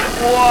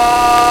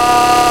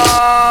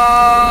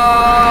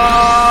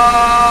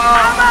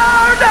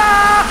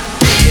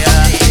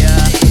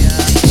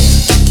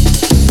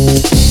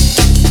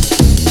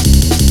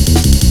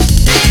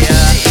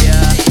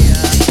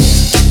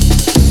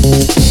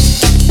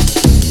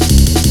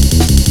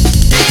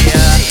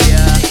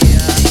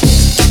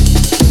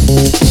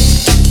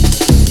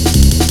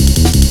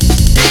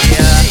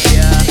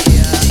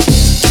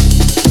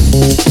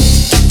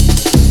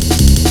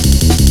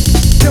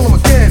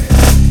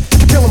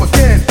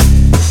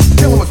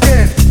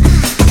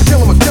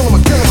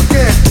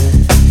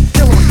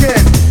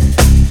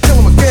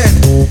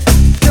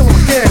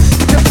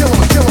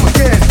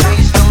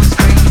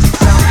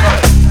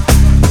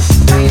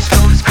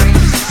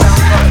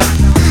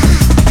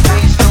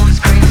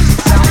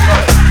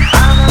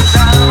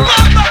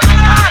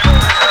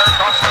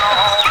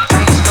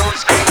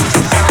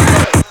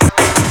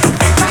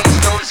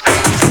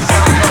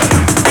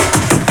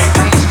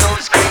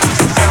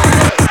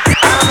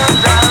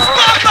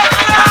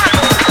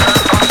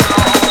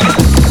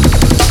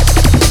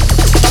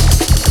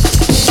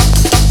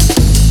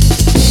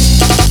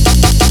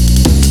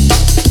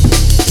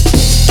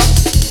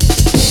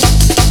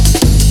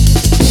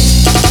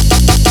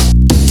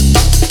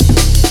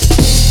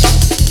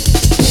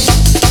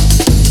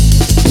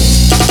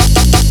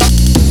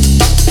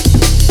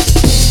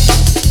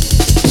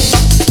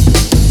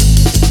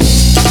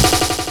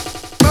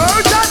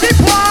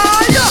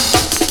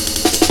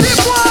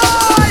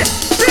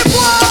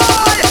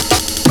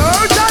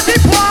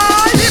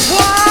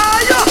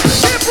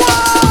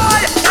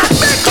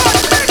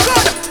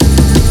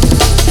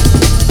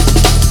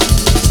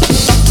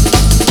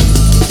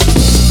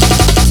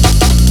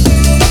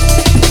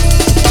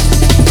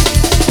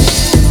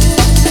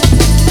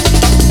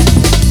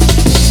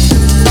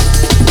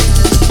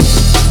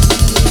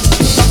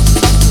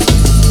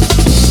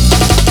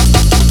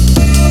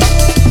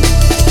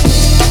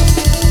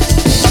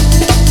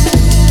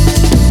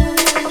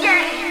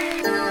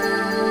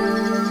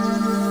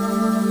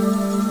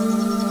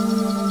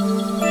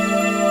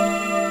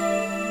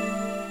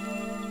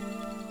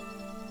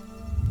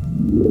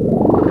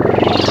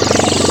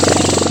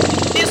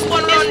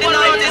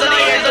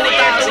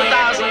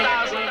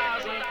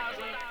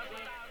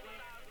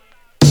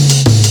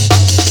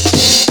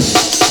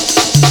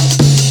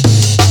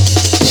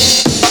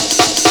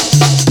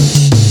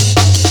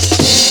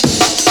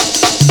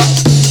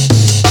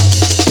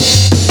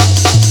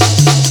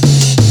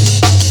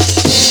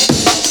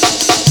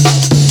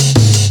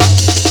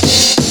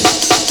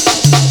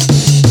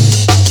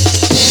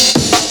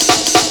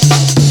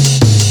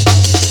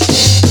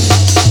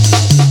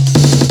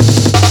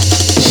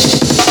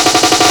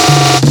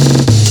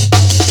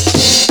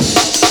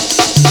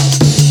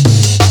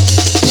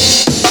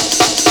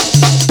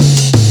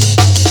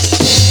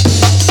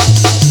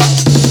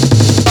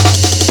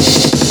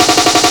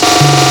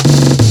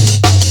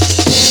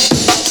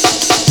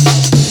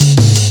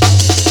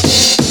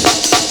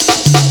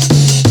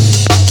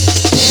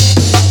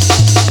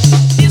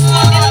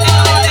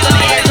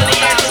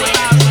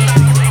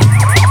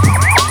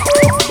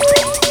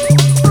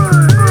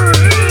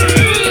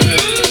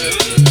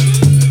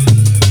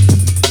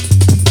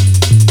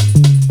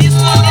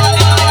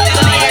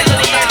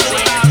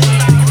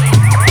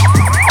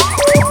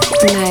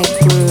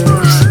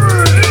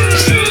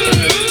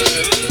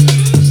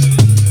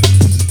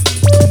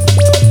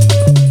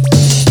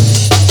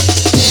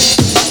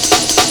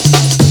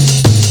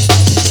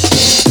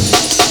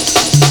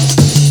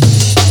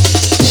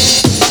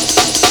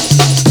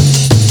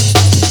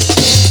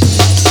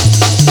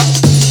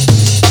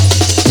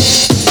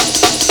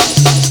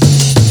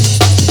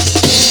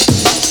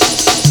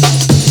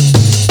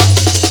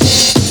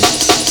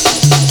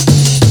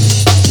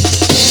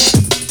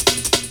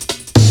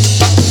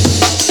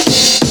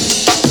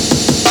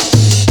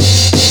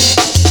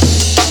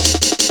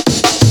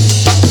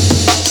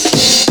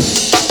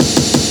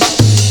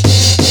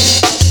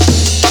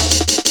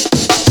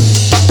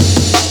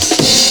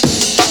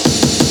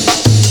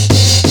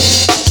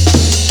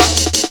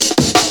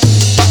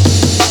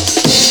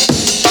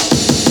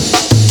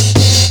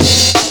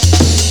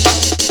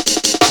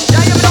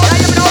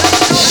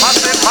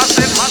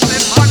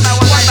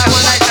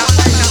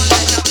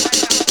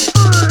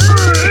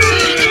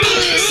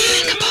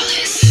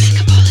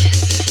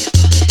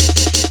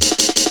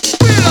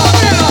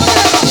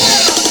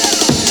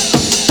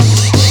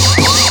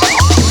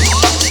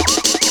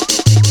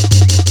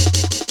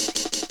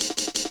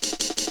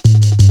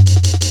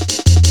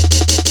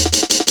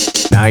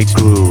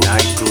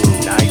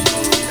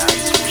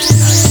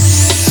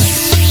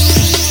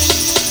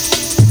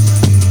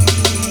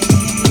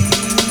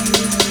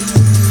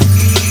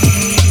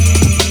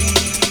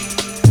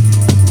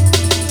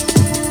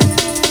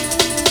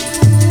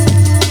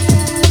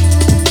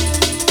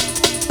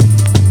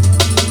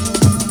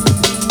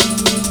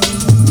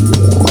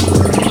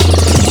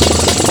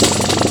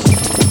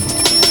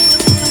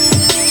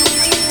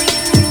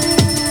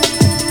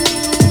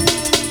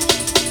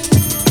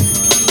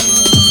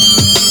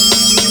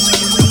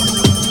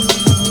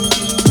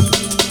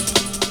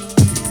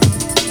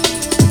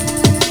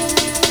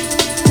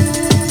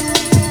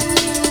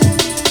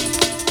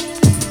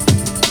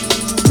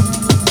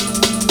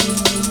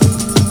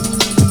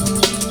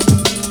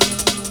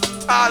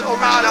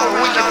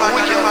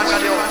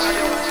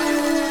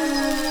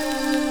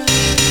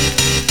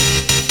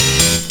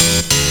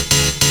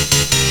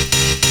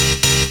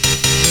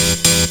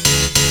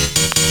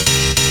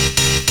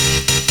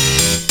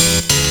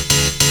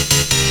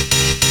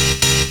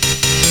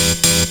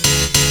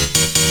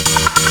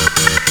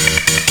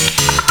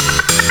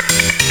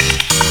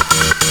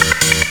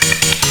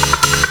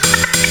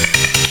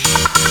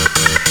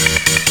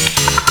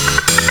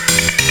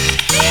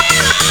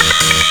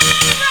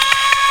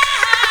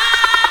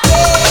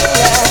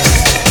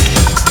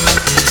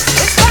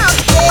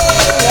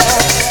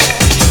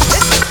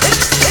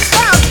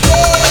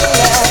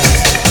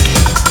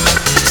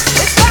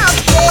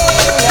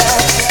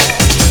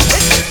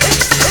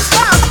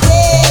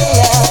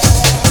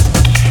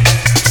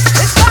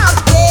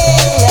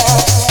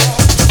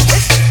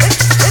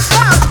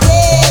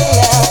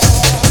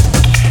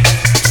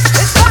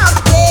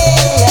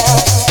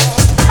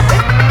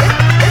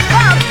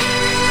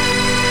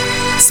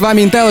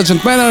 вами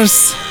Intelligent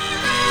Manners.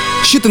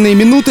 Считанные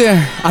минуты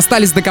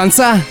остались до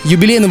конца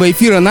юбилейного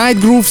эфира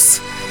Night Grooves.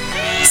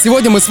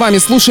 Сегодня мы с вами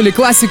слушали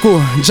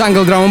классику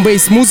Jungle Drum and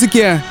Bass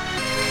музыки.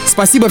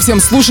 Спасибо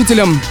всем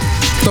слушателям,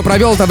 кто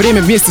провел это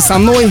время вместе со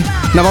мной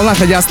на волнах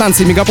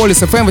радиостанции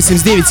Megapolis FM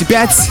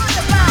 89.5.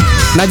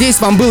 Надеюсь,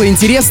 вам было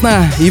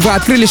интересно и вы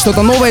открыли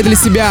что-то новое для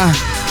себя.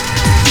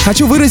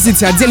 Хочу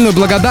выразить отдельную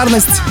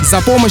благодарность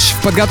за помощь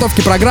в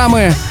подготовке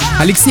программы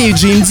Алексею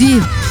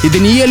GMD и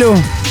Даниэлю.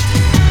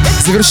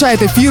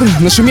 Завершает эфир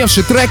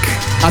нашумевший трек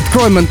от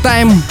Crime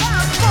Time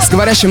с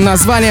говорящим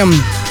названием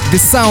The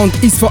Sound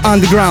is for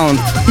Underground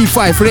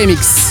E5 Remix.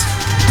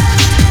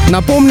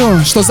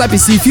 Напомню, что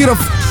записи эфиров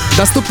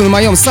доступны на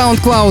моем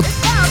SoundCloud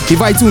и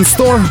в iTunes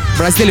Store в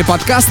разделе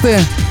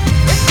 «Подкасты».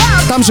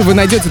 Там же вы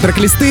найдете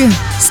трек-листы,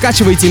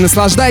 скачивайте и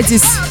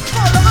наслаждайтесь.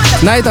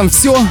 На этом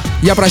все.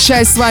 Я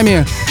прощаюсь с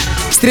вами.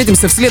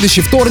 Встретимся в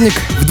следующий вторник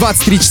в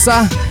 23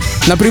 часа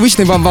на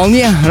привычной вам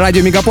волне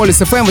радио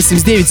Megapolis FM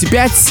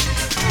 89.5.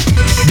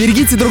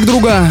 Берегите друг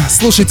друга,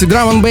 слушайте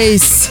Drum and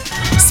Bass.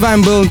 С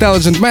вами был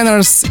Intelligent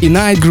Manners и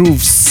Night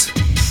Grooves.